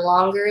investment for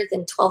longer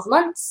than 12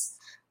 months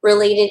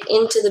related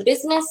into the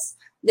business,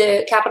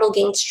 the capital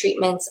gains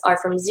treatments are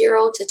from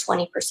 0 to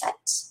 20%.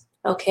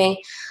 Okay.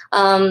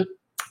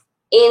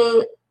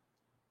 In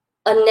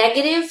a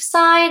negative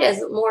side,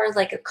 as more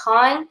like a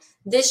con,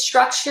 this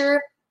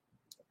structure,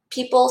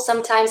 people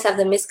sometimes have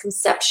the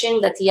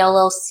misconception that the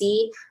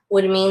LLC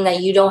would mean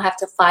that you don't have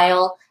to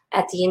file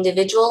at the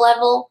individual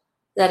level.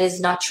 That is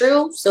not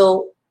true.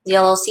 So the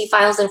LLC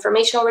files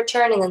informational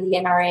return, and then the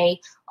NRA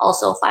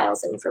also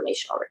files an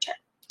informational return.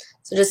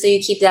 So just so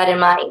you keep that in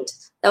mind,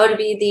 that would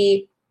be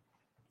the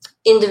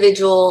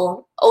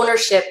individual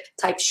ownership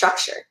type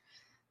structure.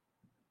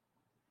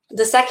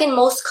 The second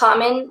most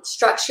common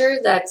structure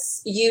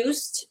that's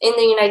used in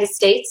the United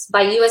States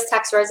by U.S.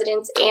 tax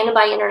residents and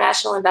by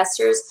international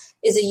investors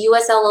is a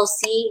U.S.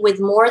 LLC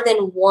with more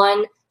than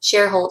one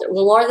shareholder,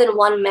 more than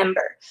one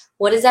member.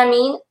 What does that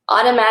mean?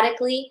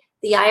 Automatically,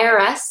 the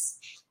IRS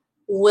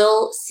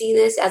will see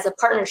this as a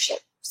partnership.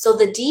 So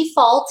the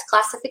default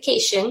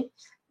classification,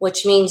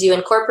 which means you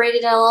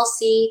incorporated an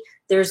LLC,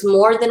 there's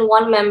more than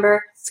one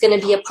member, it's going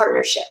to be a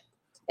partnership.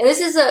 And this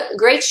is a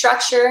great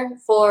structure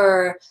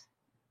for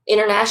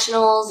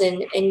internationals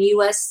and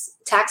U.S.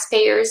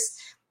 taxpayers.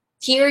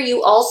 Here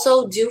you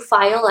also do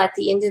file at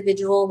the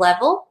individual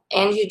level,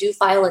 and you do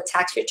file a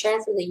tax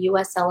return for the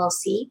U.S.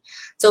 LLC.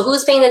 So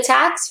who's paying the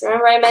tax?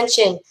 Remember I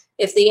mentioned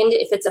if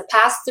it's a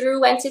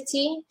pass-through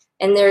entity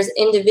and there's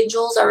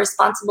individuals are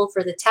responsible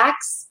for the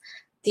tax,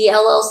 the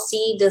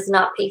LLC does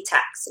not pay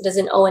tax. It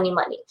doesn't owe any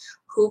money.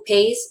 Who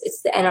pays?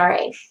 It's the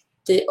NRA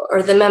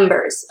or the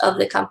members of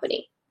the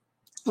company.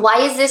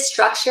 Why is this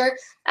structure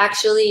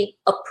actually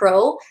a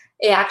pro?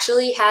 It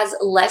actually has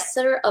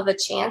lesser of a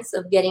chance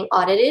of getting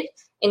audited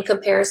in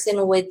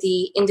comparison with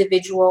the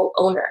individual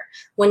owner.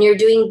 When you're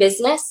doing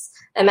business,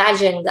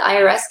 imagine the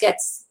IRS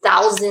gets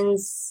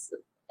thousands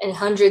and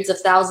hundreds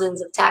of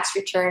thousands of tax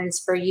returns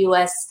for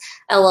US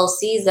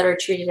LLCs that are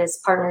treated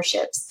as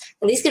partnerships.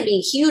 And these could be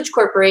huge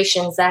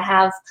corporations that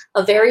have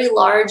a very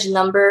large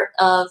number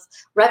of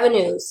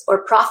revenues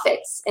or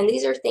profits. And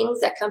these are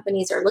things that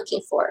companies are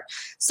looking for.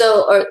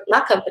 So, or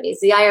not companies,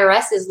 the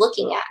IRS is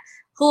looking at.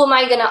 Who am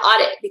I going to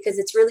audit? Because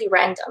it's really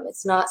random.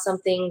 It's not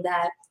something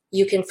that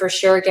you can for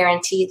sure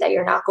guarantee that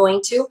you're not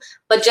going to.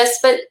 But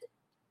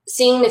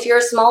seeing if you're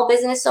a small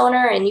business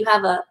owner and you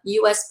have a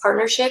U.S.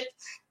 partnership,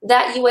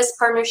 that U.S.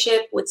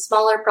 partnership with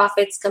smaller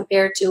profits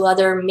compared to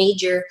other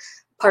major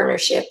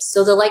partnerships.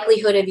 So the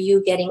likelihood of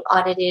you getting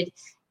audited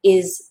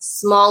is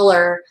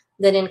smaller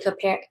than in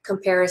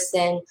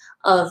comparison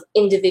of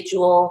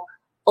individual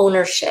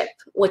ownership,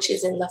 which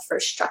is in the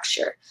first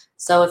structure.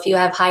 So if you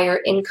have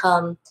higher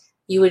income,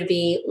 you would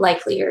be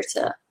likelier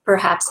to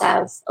perhaps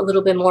have a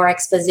little bit more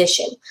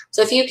exposition.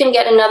 So if you can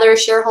get another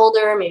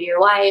shareholder, maybe your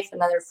wife,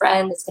 another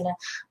friend that's going to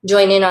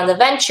join in on the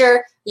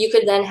venture, you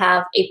could then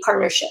have a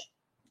partnership.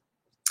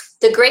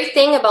 The great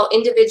thing about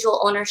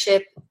individual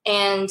ownership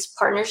and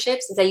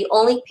partnerships is that you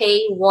only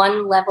pay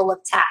one level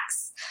of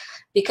tax,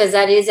 because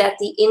that is at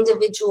the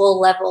individual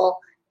level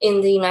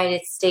in the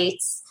United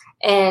States.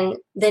 And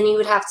then you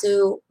would have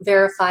to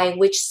verify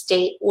which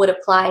state would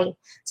apply.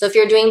 So if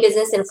you're doing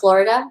business in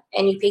Florida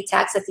and you pay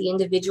tax at the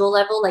individual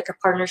level, like a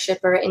partnership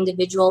or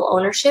individual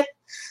ownership,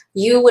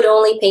 you would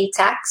only pay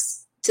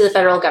tax to the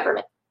federal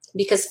government,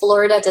 because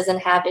Florida doesn't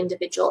have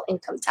individual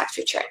income tax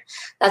return.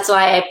 That's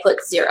why I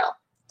put 0.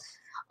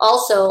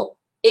 Also,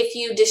 if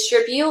you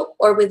distribute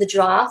or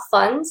withdraw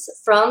funds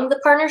from the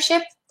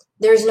partnership,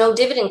 there's no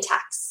dividend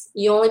tax.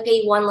 You only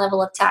pay one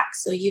level of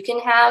tax. So you can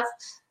have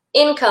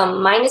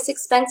income minus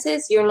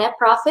expenses, your net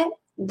profit,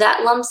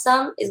 that lump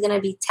sum is going to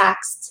be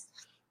taxed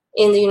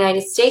in the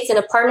United States. In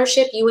a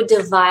partnership, you would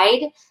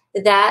divide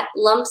that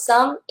lump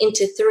sum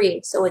into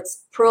 3. So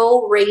it's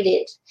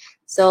prorated.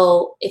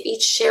 So if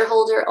each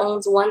shareholder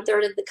owns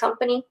 1/3 of the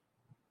company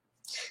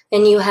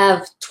and you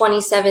have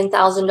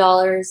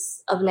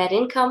 $27,000 of net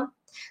income,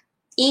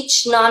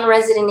 each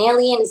non-resident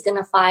alien is going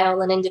to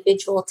file an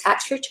individual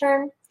tax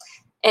return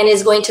and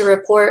is going to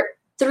report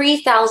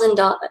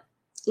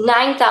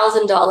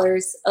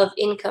 $9,000 of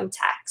income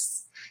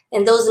tax.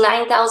 And those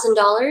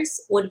 $9,000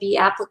 would be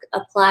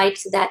applied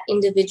to that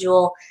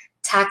individual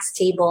tax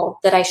table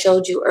that I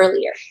showed you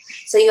earlier.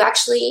 So you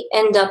actually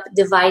end up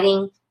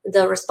dividing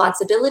the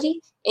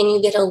responsibility and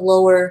you get a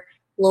lower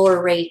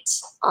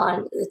rate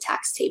on the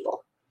tax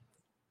table.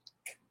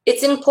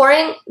 It's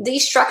important,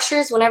 these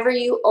structures, whenever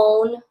you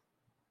own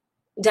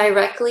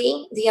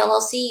directly the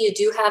LLC, you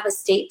do have a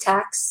state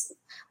tax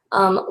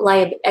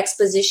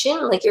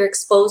exposition, like you're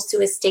exposed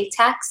to estate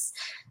tax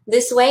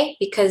this way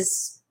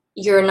because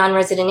you're a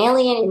non-resident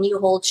alien and you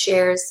hold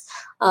shares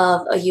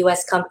of a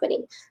U.S.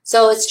 company.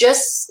 So it's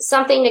just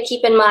something to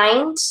keep in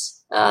mind.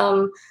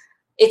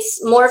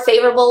 It's more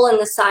favorable in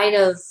the side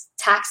of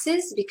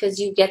taxes because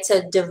you get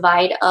to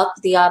divide up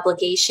the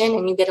obligation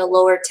and you get a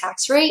lower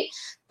tax rate.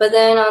 But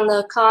then on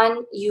the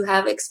con, you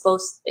have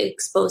exposed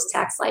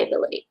tax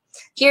liability.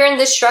 Here in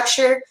this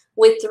structure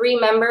with 3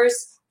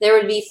 members, there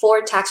would be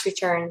 4 tax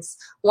returns,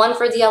 1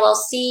 for the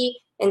LLC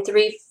and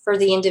 3 for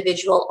the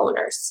individual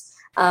owners.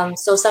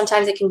 So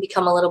sometimes it can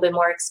become a little bit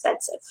more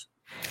expensive.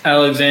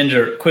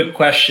 Alexandra, quick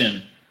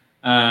question.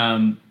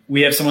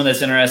 We have someone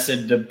that's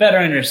interested to better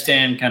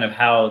understand kind of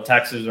how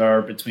taxes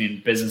are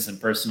between business and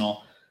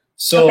personal.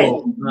 So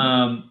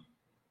okay.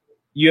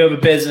 You have a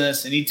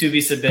business, an E-2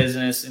 visa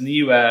business in the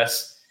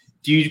U.S.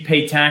 Do you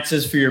pay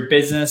taxes for your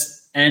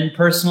business and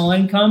personal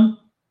income,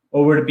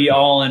 or would it be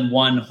all in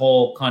one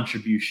whole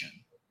contribution?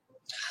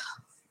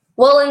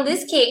 Well, in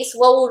this case,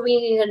 what would we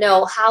need to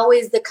know? How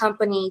is the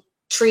company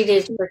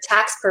treated for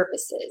tax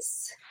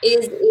purposes?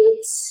 Is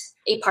it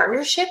a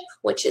partnership,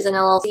 which is an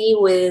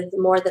LLC with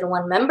more than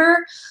 1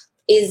 member?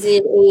 Is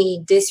it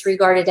a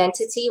disregarded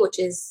entity, which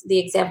is the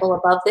example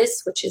above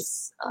this, which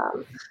is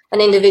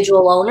an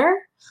individual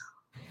owner?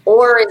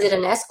 Or is it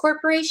an S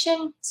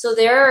corporation? So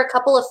there are a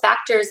couple of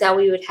factors that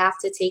we would have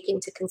to take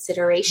into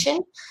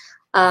consideration.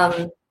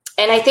 And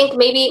I think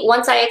maybe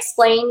once I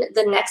explain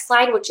the next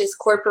slide, which is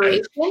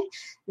corporation,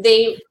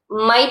 they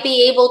might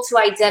be able to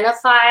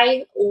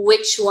identify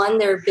which one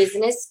their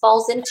business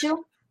falls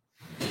into.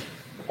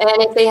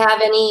 And if they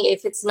have any,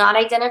 if it's not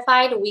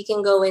identified, we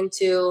can go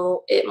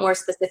into it more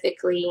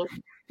specifically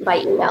by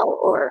email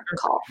or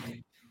call.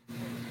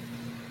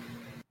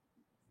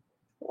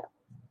 Yeah.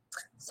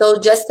 So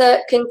just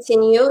to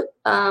continue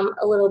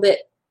a little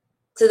bit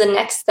to the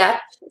next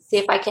step, see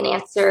if I can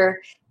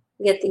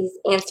get these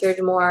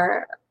answered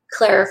more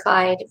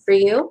clarified for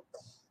you.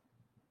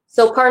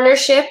 So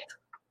partnership,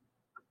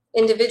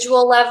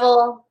 individual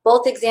level,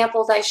 both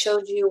examples I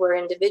showed you were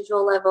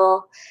individual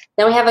level.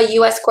 Then we have a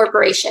U.S.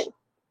 corporation.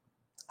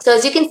 So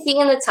as you can see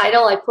in the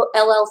title, I put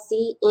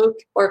LLC, Inc.,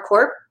 or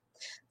Corp.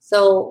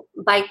 So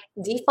by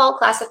default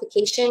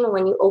classification,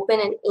 when you open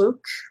an Inc.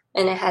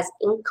 and it has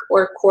Inc.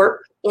 or Corp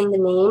in the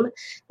name,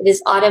 it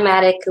is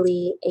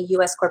automatically a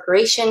U.S.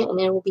 corporation and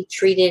it will be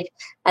treated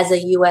as a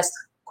U.S.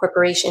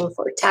 corporation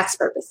for tax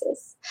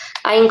purposes.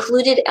 I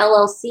included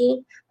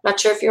LLC. Not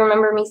sure if you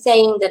remember me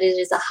saying that it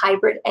is a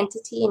hybrid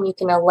entity and you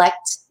can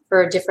elect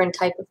for a different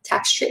type of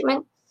tax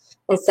treatment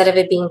instead of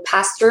it being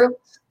passed through.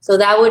 So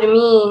that would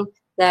mean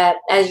that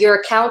as your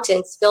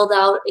accountants filled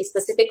out a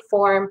specific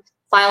form,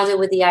 filed it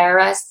with the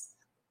IRS,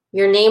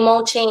 your name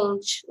won't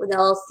change with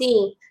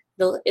LLC.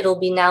 It'll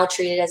be now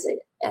treated as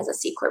a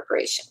C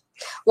corporation.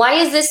 Why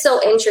is this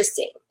so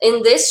interesting?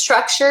 In this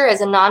structure,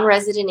 as a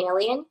non-resident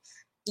alien,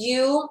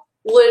 you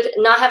would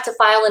not have to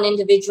file an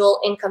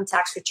individual income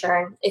tax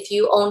return if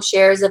you own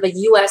shares of a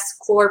U.S.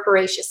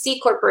 corporation, C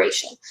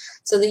corporation.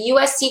 So the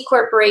U.S. C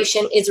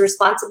corporation is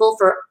responsible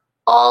for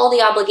all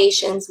the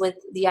obligations with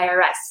the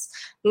IRS,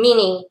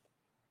 meaning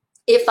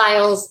it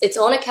files its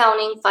own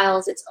accounting,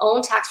 files its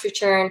own tax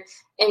return,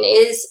 and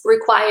is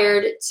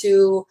required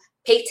to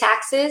pay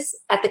taxes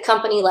at the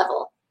company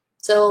level.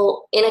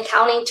 So in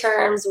accounting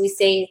terms, we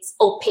say it's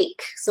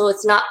opaque. So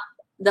it's not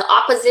the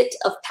opposite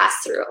of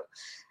pass-through.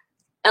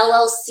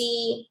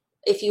 LLC,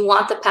 if you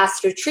want the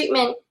pass-through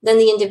treatment, then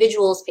the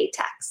individuals pay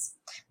tax.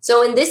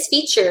 So in this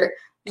feature,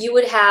 you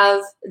would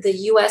have the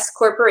U.S.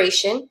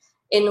 corporation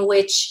in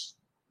which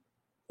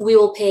we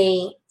will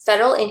pay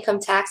federal income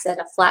tax at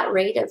a flat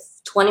rate of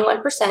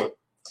 21%. And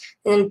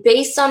then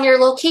based on your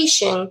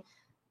location,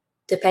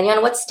 depending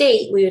on what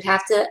state, we would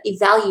have to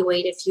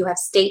evaluate if you have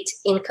state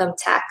income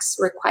tax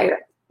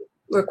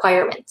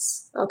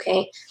requirements,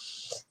 okay?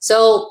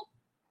 So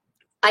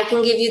I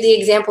can give you the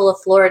example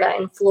of Florida.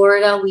 In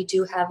Florida, we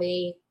do have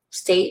a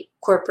state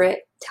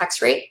corporate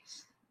tax rate.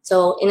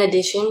 So in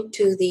addition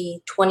to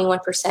the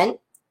 21%,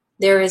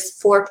 there is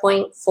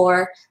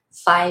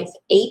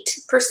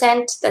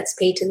 4.458% that's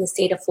paid to the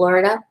state of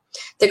Florida.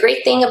 The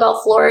great thing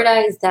about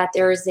Florida is that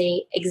there is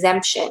a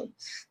exemption.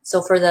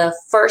 So for the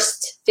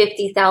first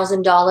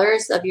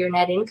 $50,000 of your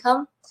net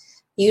income,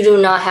 you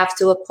do not have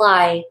to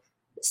apply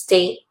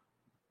state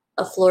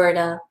of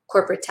Florida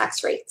corporate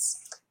tax rates.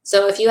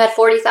 So if you had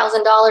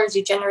 $40,000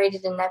 you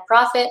generated in net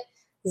profit,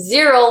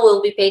 0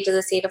 will be paid to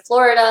the state of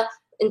Florida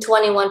and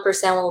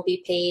 21% will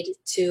be paid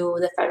to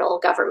the federal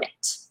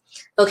government.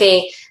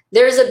 Okay,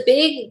 there's a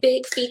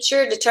big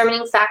feature,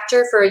 determining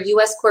factor for a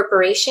U.S.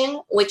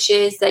 corporation, which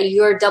is that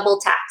you're double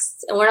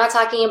taxed. And we're not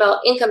talking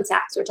about income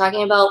tax. We're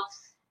talking about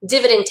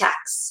dividend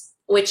tax,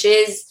 which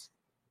is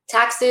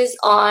taxes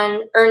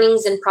on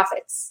earnings and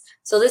profits.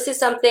 So this is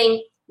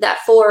something that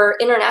for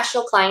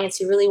international clients,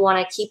 you really want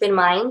to keep in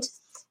mind,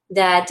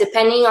 that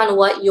depending on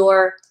what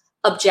your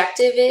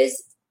objective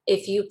is,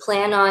 if you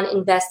plan on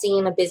investing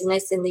in a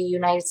business in the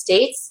United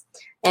States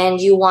and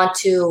you want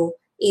to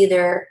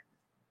either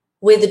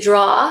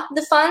withdraw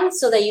the funds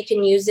so that you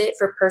can use it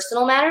for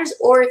personal matters,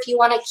 or if you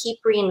want to keep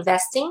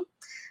reinvesting,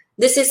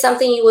 this is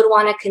something you would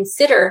want to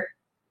consider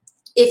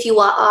if you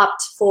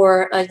opt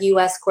for a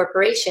U.S.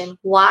 corporation.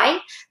 Why?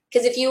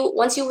 Because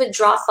once you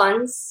withdraw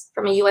funds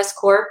from a U.S.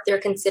 corp,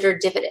 they're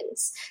considered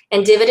dividends.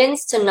 And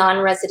dividends to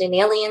non-resident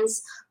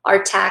aliens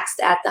are taxed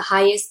at the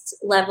highest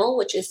level,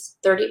 which is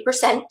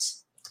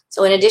 30%.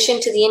 So in addition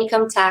to the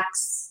income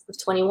tax of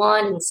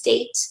 21 in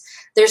state,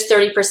 there's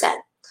 30%.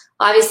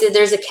 Obviously,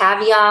 there's a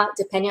caveat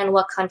depending on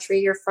what country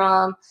you're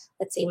from.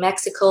 Let's say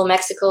Mexico.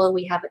 Mexico,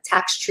 we have a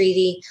tax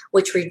treaty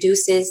which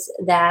reduces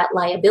that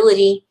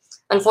liability.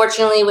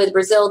 Unfortunately, with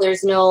Brazil,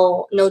 there's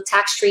no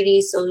tax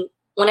treaty. So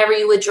whenever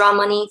you withdraw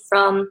money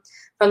from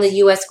the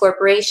U.S.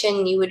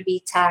 corporation, you would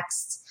be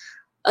taxed,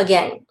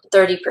 again,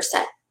 30%.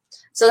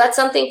 So that's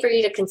something for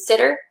you to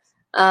consider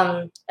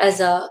as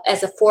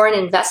a foreign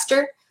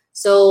investor.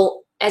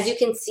 So as you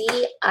can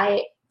see,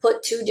 I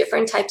put two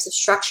different types of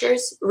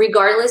structures.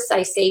 Regardless,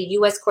 I say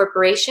U.S.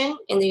 corporation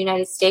in the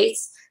United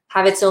States,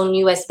 have its own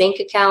U.S.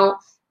 bank account.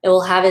 It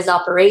will have its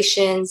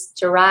operations,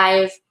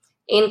 derive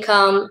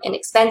income and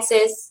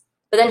expenses.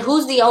 But then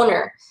who's the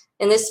owner?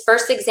 In this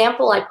first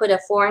example, I put a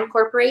foreign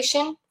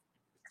corporation,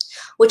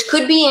 which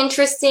could be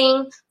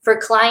interesting for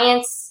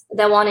clients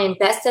that want to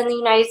invest in the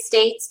United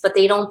States, but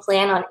they don't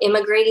plan on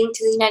immigrating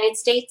to the United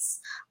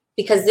States,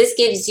 because this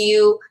gives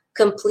you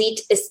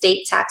complete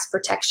estate tax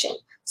protection.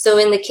 So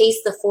in the case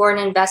the foreign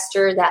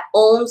investor that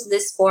owns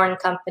this foreign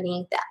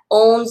company, that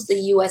owns the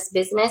U.S.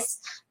 business,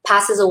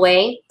 passes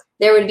away,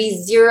 there would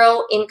be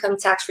zero income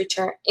tax,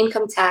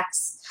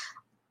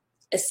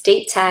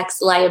 estate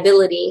tax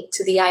liability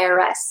to the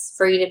IRS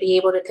for you to be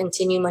able to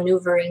continue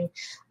maneuvering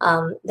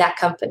that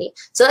company.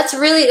 So that's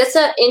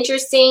an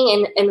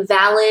interesting and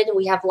valid.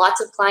 We have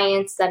lots of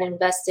clients that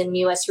invest in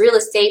U.S. real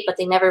estate, but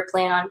they never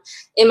plan on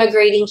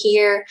immigrating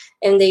here,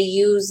 and they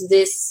use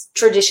this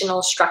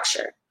traditional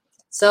structure.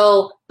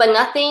 So, but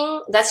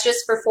nothing, that's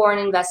just for foreign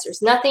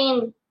investors.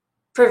 Nothing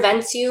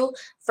prevents you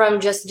from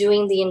just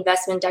doing the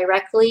investment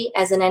directly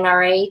as an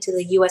NRA to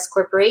the U.S.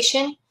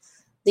 corporation.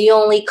 The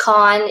only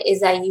con is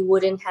that you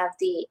wouldn't have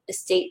the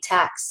estate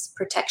tax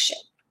protection.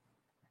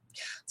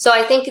 So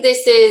I think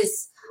this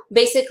is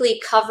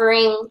basically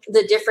covering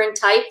the different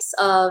types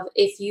of,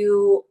 if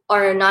you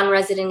are a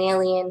non-resident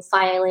alien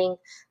filing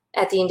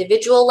at the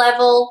individual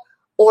level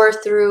or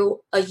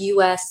through a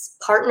U.S.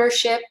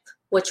 partnership,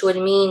 which would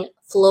mean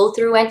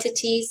flow-through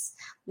entities.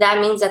 That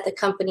means that the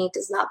company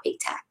does not pay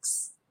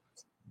tax.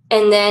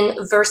 And then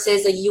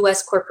versus a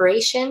U.S.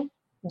 corporation,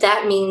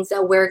 that means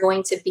that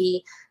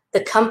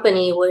the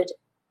company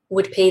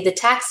would pay the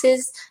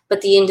taxes, but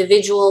the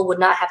individual would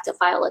not have to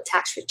file a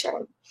tax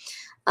return.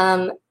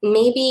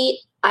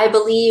 I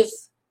believe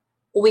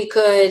we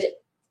could,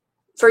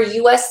 for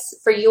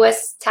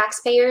U.S.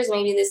 taxpayers,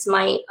 maybe this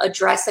might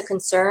address a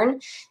concern.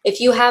 If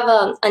you have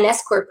an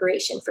S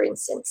corporation, for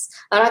instance,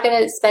 I'm not going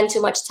to spend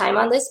too much time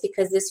on this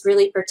because this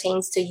really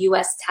pertains to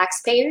U.S.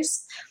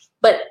 taxpayers,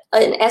 but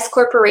an S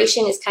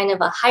corporation is kind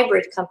of a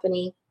hybrid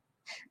company,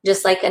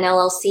 just like an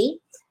LLC.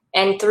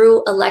 And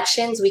through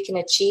elections, we can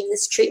achieve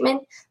this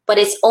treatment, but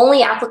it's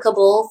only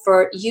applicable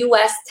for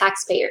U.S.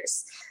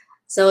 taxpayers.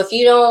 So if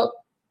you don't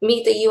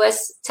meet the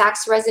U.S.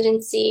 tax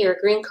residency or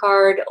green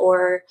card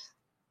or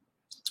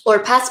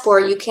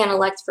passport, you can't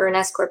elect for an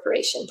S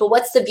corporation. But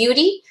what's the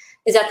beauty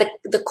is that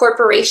the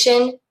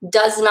corporation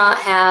does not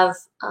have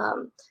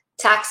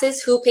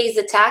taxes. Who pays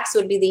the tax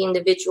would be the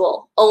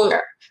individual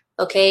owner,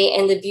 okay?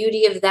 And the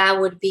beauty of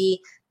that would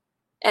be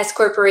S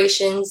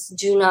corporations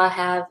do not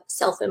have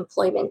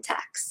self-employment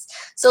tax.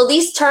 So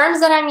these terms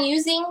that I'm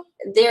using,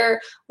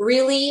 they're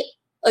really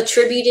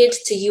attributed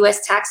to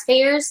U.S.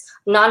 taxpayers.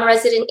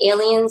 Non-resident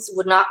aliens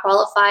would not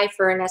qualify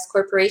for an S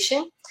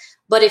corporation.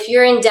 But if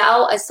you're in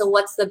doubt as to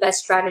what's the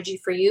best strategy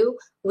for you,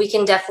 we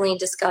can definitely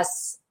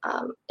discuss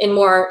in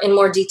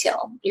more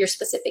detail your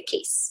specific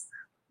case.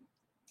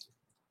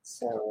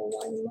 So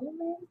 1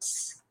 moment.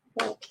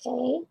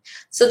 Okay,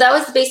 so that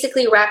was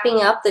basically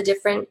wrapping up the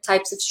different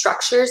types of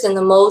structures and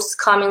the most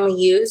commonly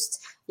used.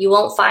 You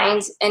won't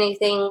find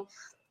anything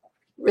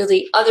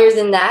really other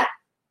than that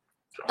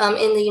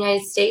in the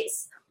United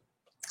States.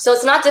 So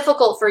it's not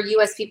difficult for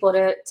U.S. people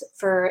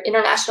for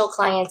international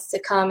clients to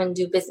come and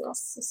do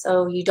business.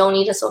 So you don't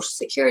need a social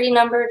security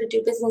number to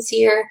do business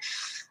here.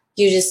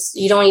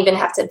 You don't even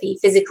have to be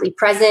physically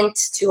present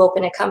to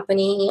open a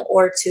company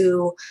or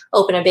to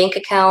open a bank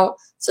account.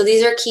 So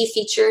these are key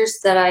features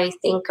that I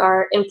think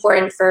are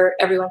important for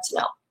everyone to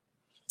know.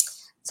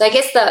 So I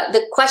guess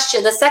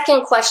the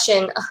second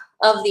question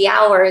of the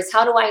hour is,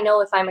 how do I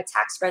know if I'm a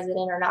tax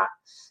resident or not?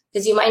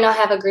 Because you might not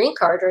have a green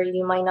card or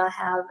you might not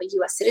have a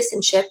U.S.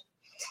 citizenship,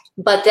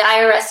 but the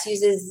IRS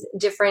uses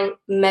different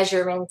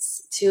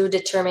measurements to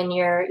determine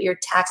your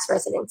tax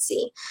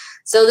residency.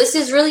 So this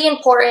is really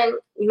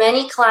important.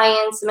 Many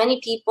clients,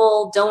 many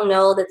people don't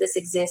know that this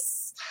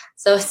exists.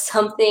 So it's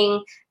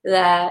something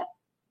that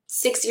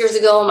 6 years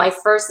ago, my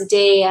first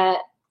day at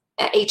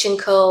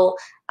H&Co,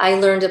 I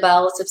learned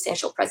about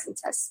substantial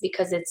presence tests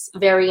because it's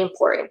very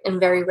important and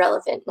very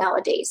relevant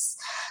nowadays.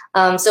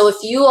 So if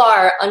you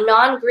are a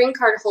non-green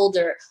card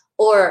holder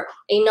or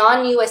a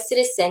non-US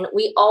citizen,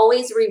 we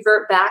always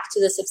revert back to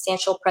the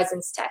substantial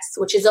presence test,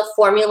 which is a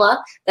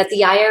formula that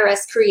the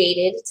IRS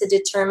created to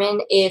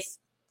determine if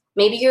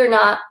maybe you're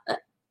not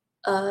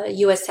a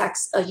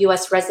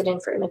US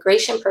resident for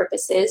immigration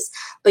purposes,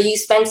 but you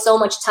spend so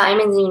much time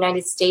in the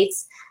United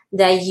States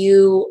that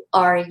you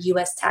are a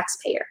US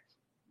taxpayer.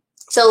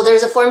 So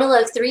there's a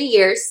formula of 3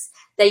 years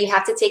that you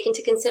have to take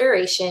into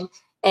consideration.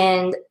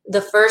 And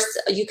the first,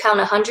 you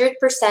count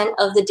 100%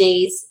 of the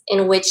days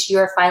in which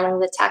you're filing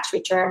the tax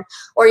return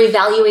or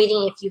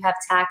evaluating if you have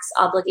tax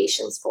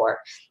obligations for.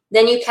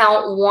 Then you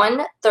count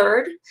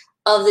 1/3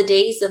 of the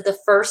days of the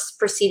first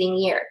preceding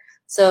year.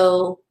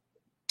 So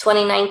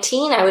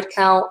 2019, I would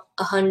count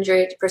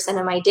 100%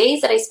 of my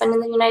days that I spend in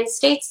the United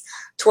States.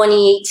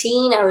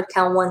 2018, I would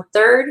count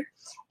 1/3.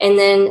 And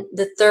then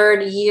the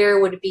third year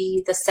would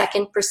be the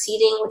second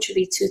proceeding, which would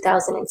be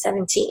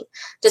 2017,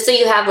 just so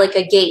you have like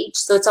a gauge.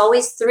 So it's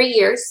always 3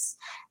 years,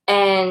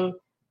 and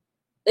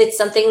it's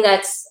something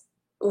that's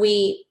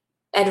we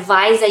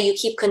advise that you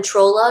keep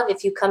control of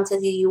if you come to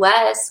the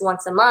US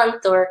once a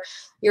month or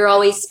you're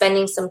always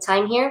spending some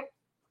time here.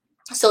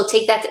 So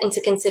take that into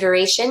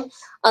consideration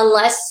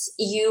unless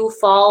you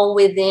fall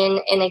within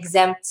an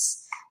exempt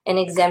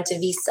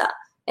visa.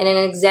 And an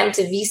exempt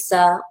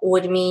visa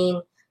would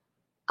mean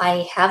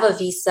I have a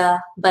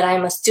visa, but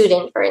I'm a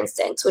student, for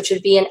instance, which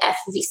would be an F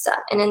visa.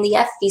 And in the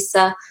F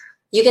visa,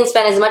 you can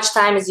spend as much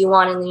time as you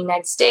want in the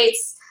United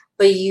States,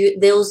 but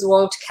those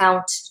won't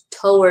count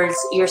towards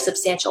your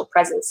substantial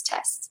presence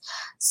test.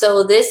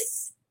 So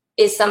this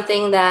is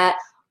something that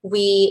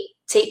we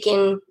take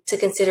into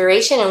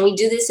consideration, and we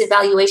do this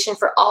evaluation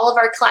for all of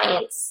our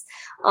clients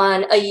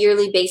on a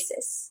yearly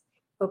basis.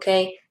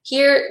 Okay,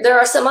 here there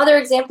are some other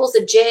examples.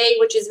 The J,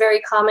 which is very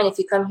common if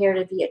you come here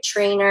to be a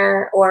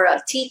trainer or a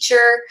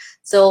teacher.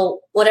 So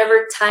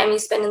whatever time you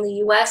spend in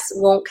the US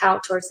won't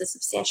count towards the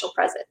substantial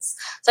presence.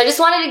 So I just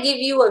wanted to give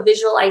you a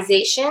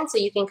visualization so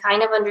you can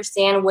kind of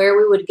understand where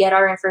we would get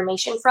our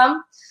information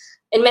from.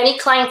 And many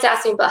clients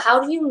ask me, but how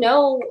do you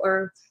know,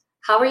 or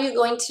how are you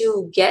going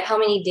to get how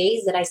many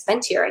days that I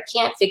spent here? I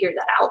can't figure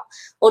that out.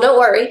 Well, don't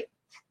worry.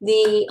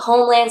 The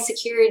Homeland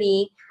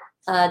Security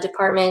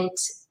Department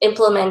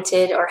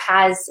implemented or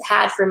has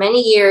had for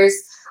many years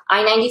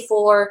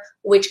I-94,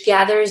 which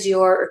gathers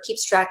or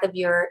keeps track of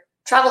your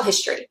travel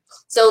history.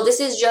 So this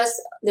is just,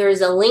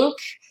 there's a link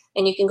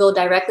and you can go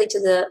directly to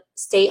the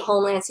state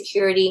Homeland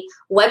Security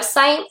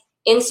website,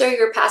 insert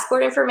your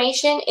passport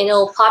information, and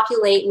it'll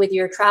populate with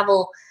your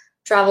travel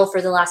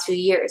for the last few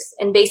years.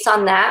 And based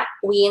on that,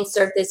 we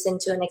insert this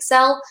into an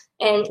Excel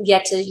and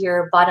get to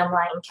your bottom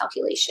line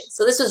calculation.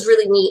 So this was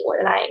really neat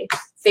when I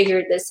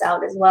figured this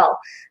out as well,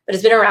 but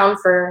it's been around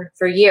for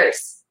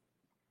years.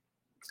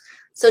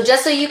 So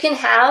just so you can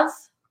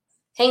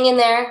hang in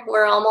there,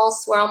 we're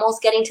almost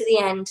getting to the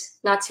end,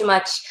 not too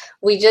much.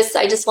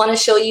 I just want to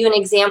show you an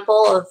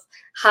example of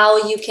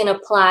how you can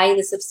apply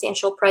the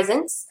substantial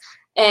presence.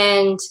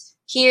 And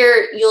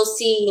here you'll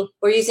see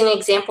we're using an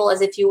example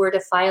as if you were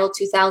to file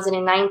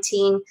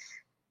 2019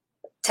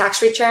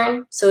 tax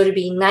return. So it would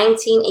be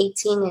 19,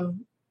 18,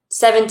 and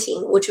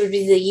 17, which would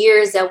be the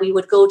years that we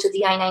would go to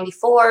the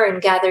I-94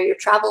 and gather your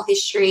travel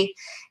history.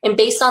 And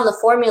based on the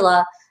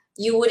formula,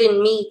 you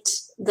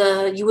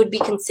would be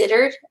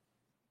considered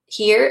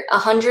here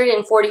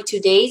 142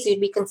 days, you'd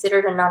be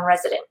considered a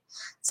non-resident.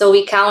 So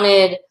we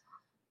counted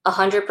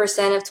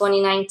 100% of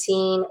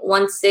 2019,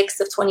 1/6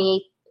 of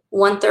 2018,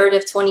 1/3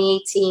 of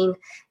 2018,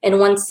 and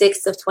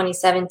 1/6 of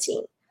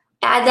 2017.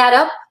 Add that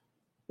up,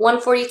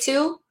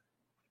 142,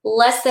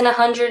 less than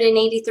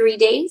 183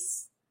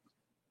 days,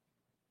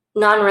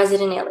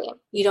 non-resident alien.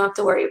 You don't have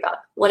to worry about it.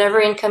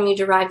 Whatever income you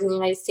derive in the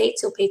United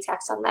States, you'll pay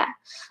tax on that.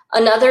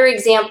 Another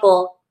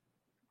example,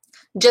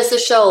 just to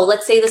show,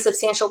 let's say the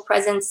substantial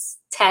presence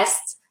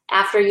test,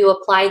 after you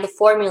apply the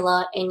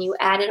formula and you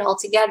add it all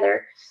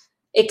together,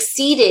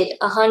 exceeded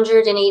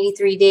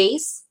 183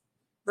 days,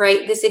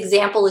 right? This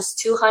example is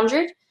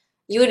 200.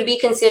 You would be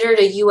considered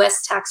a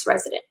U.S. tax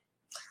resident.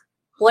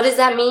 What does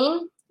that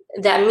mean?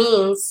 That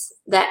means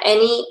that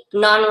any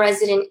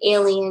non-resident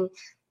alien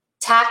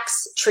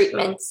tax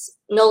treatments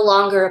no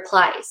longer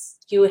applies.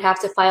 You would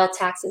have to file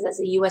taxes as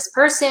a U.S.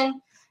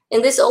 person,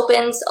 and this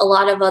opens a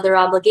lot of other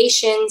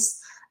obligations,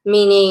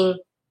 meaning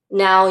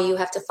now you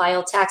have to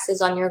file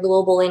taxes on your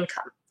global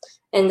income.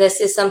 And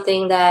this is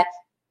something that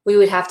we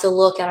would have to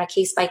look on a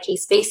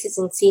case-by-case basis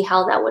and see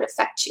how that would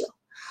affect you.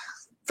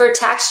 For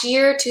tax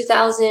year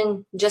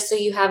 2000, just so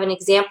you have an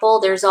example,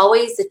 there's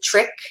always a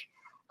trick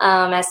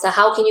as to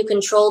how can you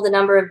control the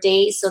number of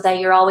days so that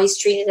you're always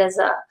treated as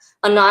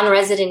a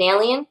non-resident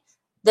alien.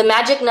 The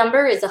magic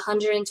number is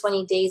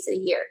 120 days a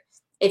year.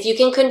 If you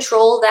can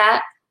control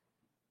that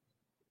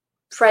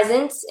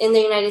presence in the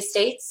United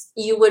States,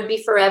 you would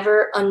be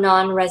forever a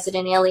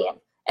non-resident alien.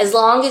 As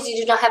long as you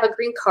do not have a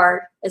green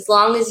card, as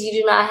long as you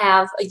do not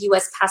have a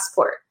US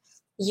passport,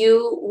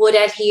 you would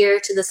adhere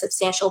to the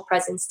substantial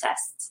presence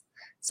test.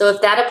 So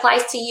if that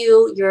applies to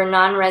you, you're a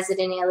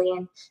non-resident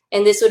alien,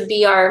 and this would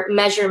be our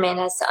measurement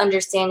as to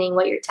understanding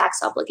what your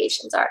tax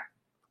obligations are.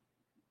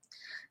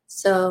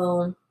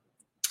 So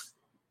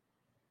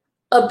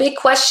a big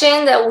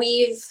question that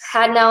we've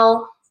had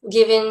now,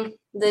 given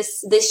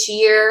this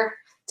year,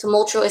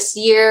 tumultuous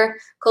year,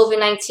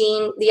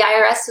 COVID-19, the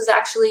IRS was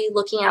actually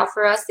looking out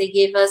for us. They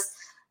gave us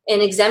an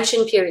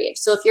exemption period.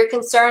 So if you're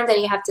concerned that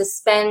you have to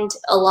spend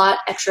a lot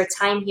extra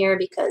time here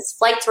because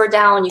flights were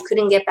down, you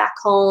couldn't get back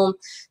home,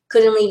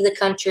 couldn't leave the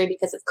country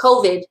because of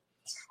COVID,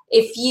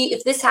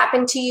 if this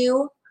happened to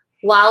you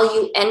while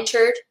you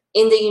entered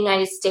in the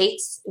United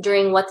States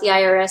during what the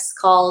IRS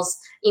calls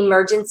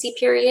emergency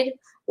period,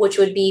 which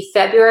would be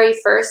February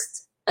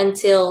 1st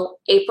until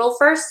April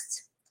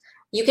 1st,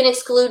 you can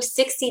exclude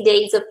 60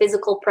 days of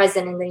physical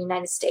presence in the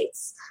United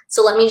States.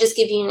 So let me just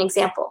give you an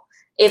example.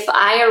 If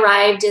I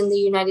arrived in the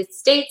United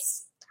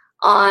States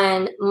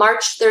on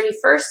March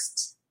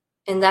 31st,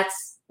 and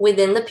that's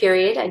within the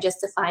period I just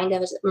defined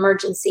as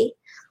emergency,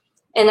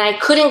 and I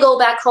couldn't go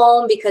back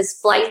home because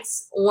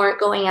flights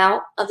weren't going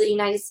out of the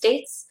United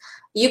States,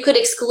 you could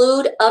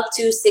exclude up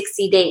to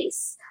 60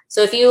 days.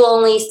 So if you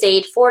only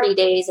stayed 40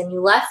 days and you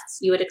left,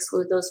 you would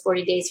exclude those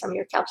 40 days from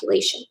your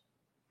calculation.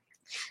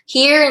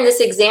 Here in this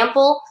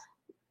example,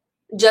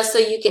 just so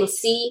you can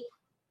see,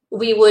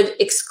 we would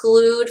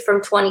exclude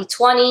from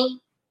 2020,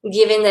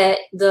 given that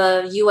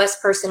the US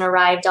person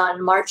arrived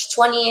on March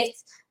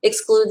 20th,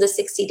 exclude the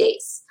 60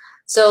 days.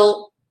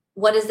 So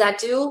what does that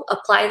do?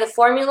 Apply the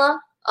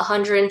formula,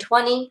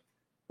 120,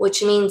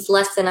 which means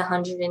less than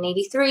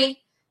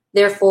 183.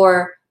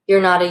 Therefore,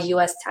 you're not a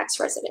US tax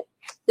resident.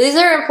 These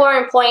are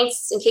important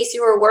points in case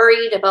you were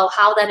worried about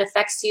how that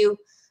affects you.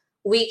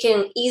 We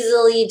can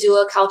easily do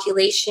a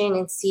calculation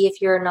and see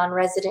if you're a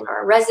non-resident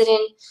or a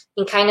resident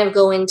and kind of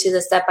go into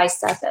the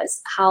step-by-step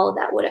as how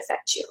that would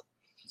affect you.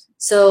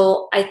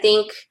 So I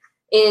think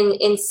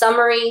in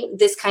summary,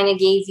 this kind of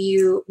gave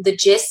you the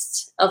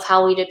gist of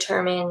how we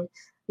determine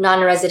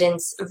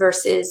non-residents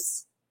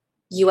versus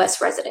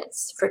US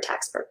residents for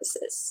tax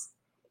purposes.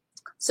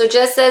 So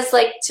just as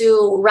like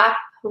to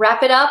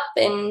wrap it up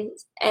and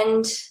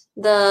end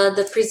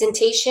the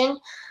presentation,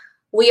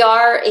 we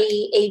are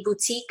a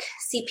boutique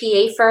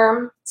CPA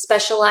firm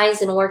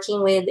specialized in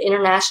working with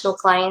international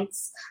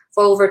clients.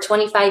 For over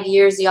 25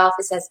 years, the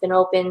office has been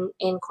open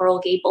in Coral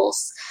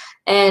Gables.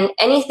 And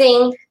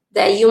anything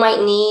that you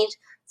might need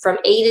from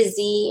A to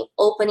Z,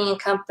 opening a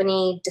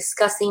company,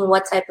 discussing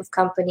what type of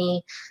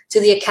company,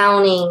 to the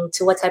accounting,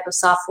 to what type of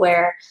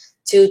software,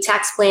 to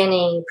tax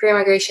planning,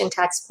 pre-immigration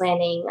tax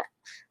planning,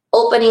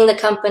 opening the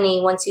company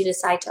once you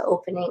decide to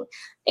opening,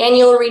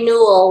 annual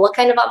renewal, what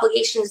kind of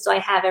obligations do I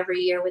have every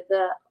year with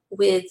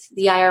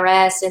the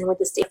IRS and with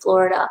the state of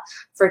Florida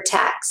for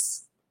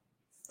tax.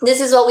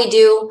 This is what we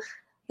do.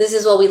 This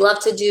is what we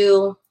love to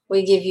do.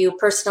 We give you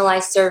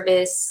personalized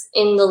service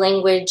in the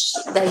language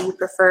that you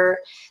prefer.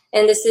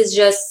 And this is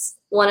just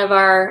one of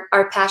our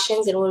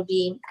passions, and we'll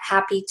be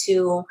happy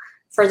to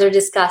further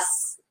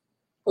discuss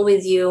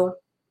with you.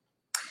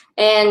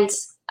 And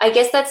I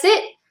guess that's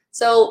it.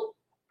 So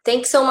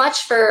thanks so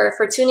much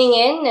for tuning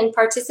in and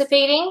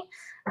participating.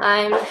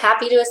 I'm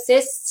happy to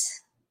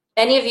assist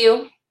any of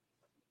you.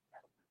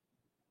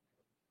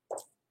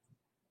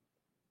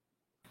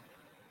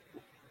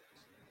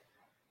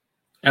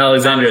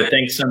 Alexandra,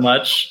 thanks so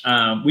much.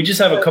 We just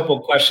have a couple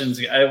of questions.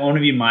 I want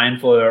to be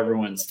mindful of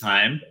everyone's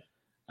time.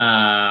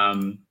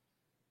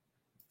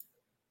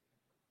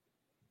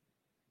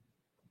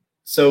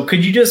 So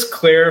could you just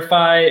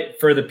clarify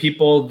for the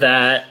people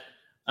that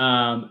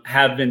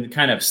have been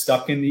kind of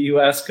stuck in the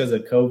US because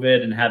of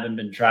COVID and haven't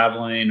been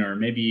traveling, or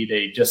maybe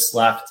they just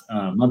left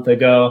a month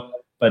ago,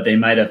 but they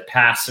might have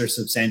passed their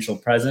substantial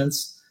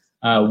presence,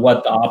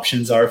 what the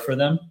options are for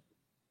them?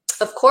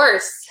 Of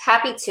course,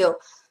 happy to.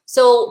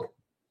 So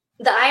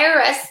the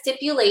IRS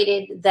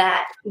stipulated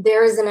that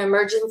there is an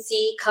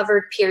emergency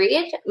covered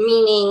period,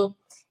 meaning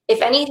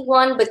if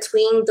anyone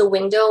between the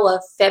window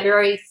of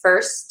February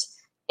 1st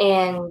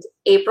and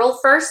April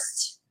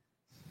 1st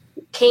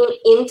came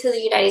into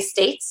the United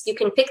States, you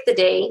can pick the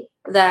day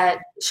that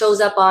shows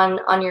up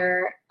on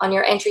your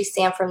entry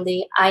stamp from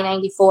the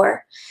I-94.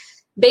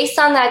 Based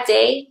on that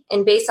day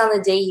and based on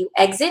the day you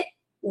exit,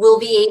 we'll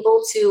be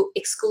able to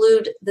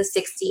exclude the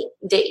 60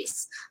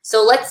 days.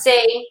 So let's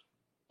say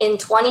in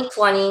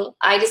 2020,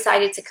 I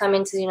decided to come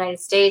into the United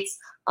States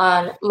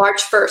on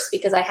March 1st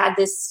because I had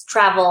this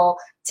travel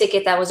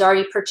ticket that was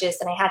already purchased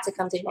and I had to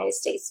come to the United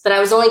States, but I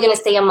was only going to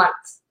stay a month.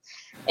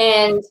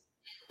 And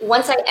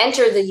once I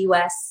entered the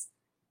US,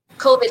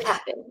 COVID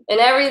happened and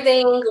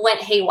everything went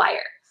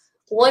haywire.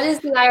 What is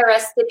the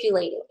IRS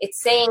stipulating?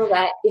 It's saying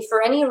that if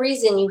for any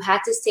reason you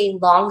had to stay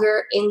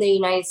longer in the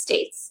United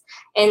States,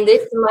 and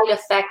this might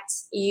affect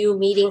you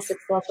meeting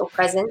substantial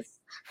presence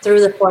through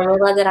the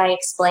formula that I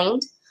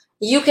explained,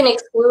 you can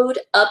exclude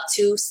up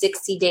to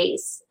 60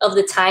 days of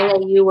the time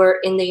that you were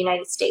in the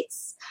United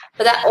States.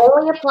 But that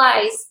only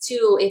applies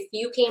to if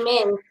you came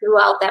in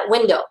throughout that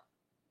window.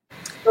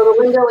 So the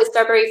window is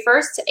February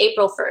 1st to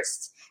April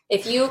 1st.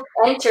 If you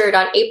entered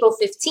on April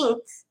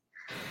 15th,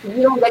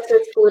 you don't get to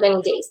exclude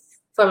any days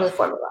from the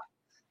formula.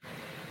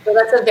 So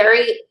that's a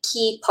very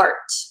key part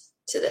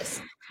to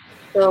this.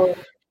 So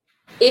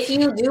if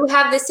you do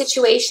have this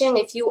situation,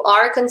 if you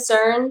are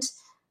concerned,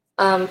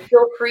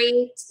 feel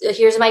free.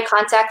 Here's my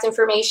contact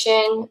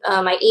information,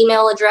 my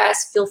email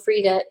address. Feel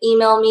free to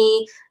email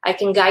me. I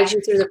can guide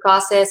you through the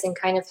process and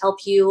kind of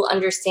help you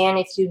understand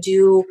if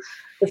you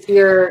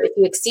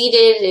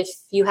exceeded, if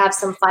you have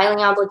some filing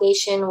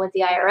obligation with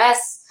the IRS.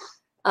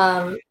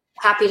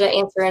 Happy to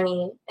answer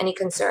any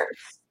concerns.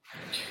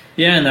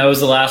 Yeah, and that was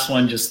the last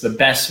one, just the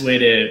best way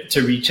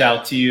to reach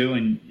out to you.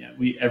 And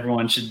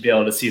everyone should be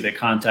able to see the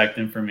contact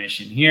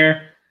information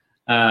here.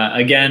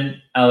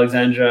 Again,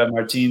 Alexandra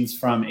Martins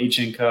from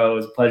H&Co.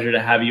 It's a pleasure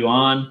to have you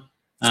on.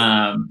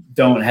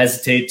 Don't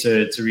hesitate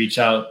to reach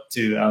out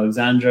to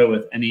Alexandra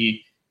with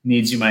any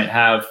needs you might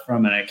have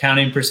from an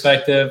accounting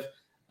perspective.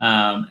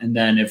 And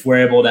then if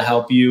we're able to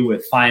help you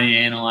with finding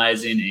and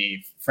analyzing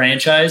a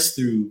franchise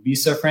through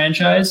Visa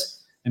Franchise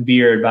and be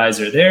your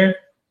advisor there,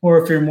 or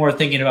if you're more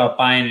thinking about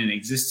buying an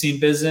existing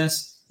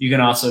business, you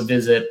can also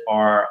visit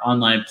our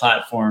online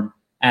platform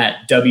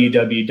at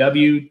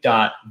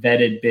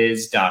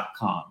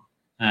www.vettedbiz.com.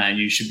 And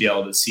you should be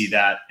able to see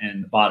that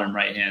in the bottom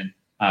right-hand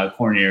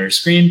corner of your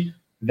screen,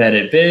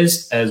 Vetted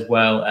Biz, as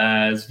well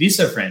as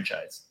Visa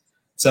Franchise.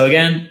 So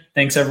again,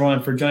 thanks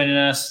everyone for joining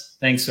us.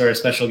 Thanks to our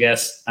special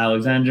guest,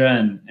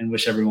 Alexandra, and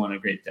wish everyone a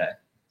great day.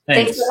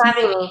 Thanks for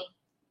having me.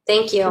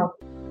 Thank you.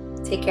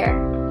 Take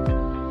care.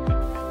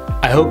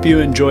 I hope you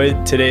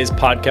enjoyed today's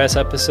podcast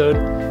episode.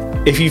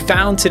 If you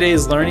found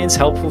today's learnings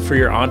helpful for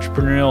your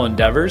entrepreneurial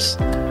endeavors,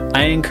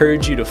 I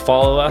encourage you to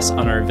follow us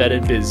on our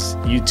Vetted Biz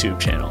YouTube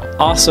channel.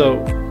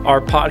 Also,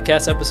 our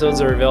podcast episodes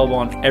are available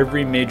on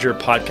every major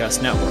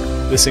podcast network.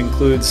 This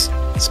includes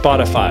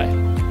Spotify,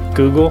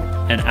 Google,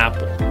 and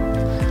Apple.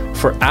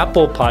 For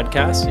Apple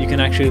Podcasts, you can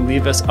actually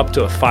leave us up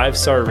to a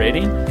 5-star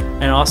rating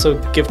and also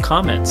give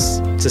comments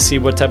to see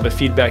what type of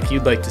feedback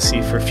you'd like to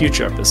see for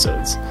future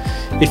episodes.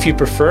 If you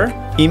prefer,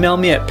 email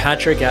me at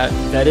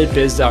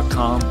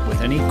patrick@vettedbiz.com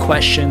with any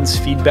questions,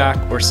 feedback,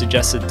 or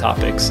suggested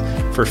topics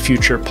for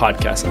future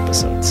podcast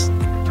episodes.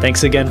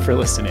 Thanks again for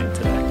listening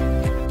today.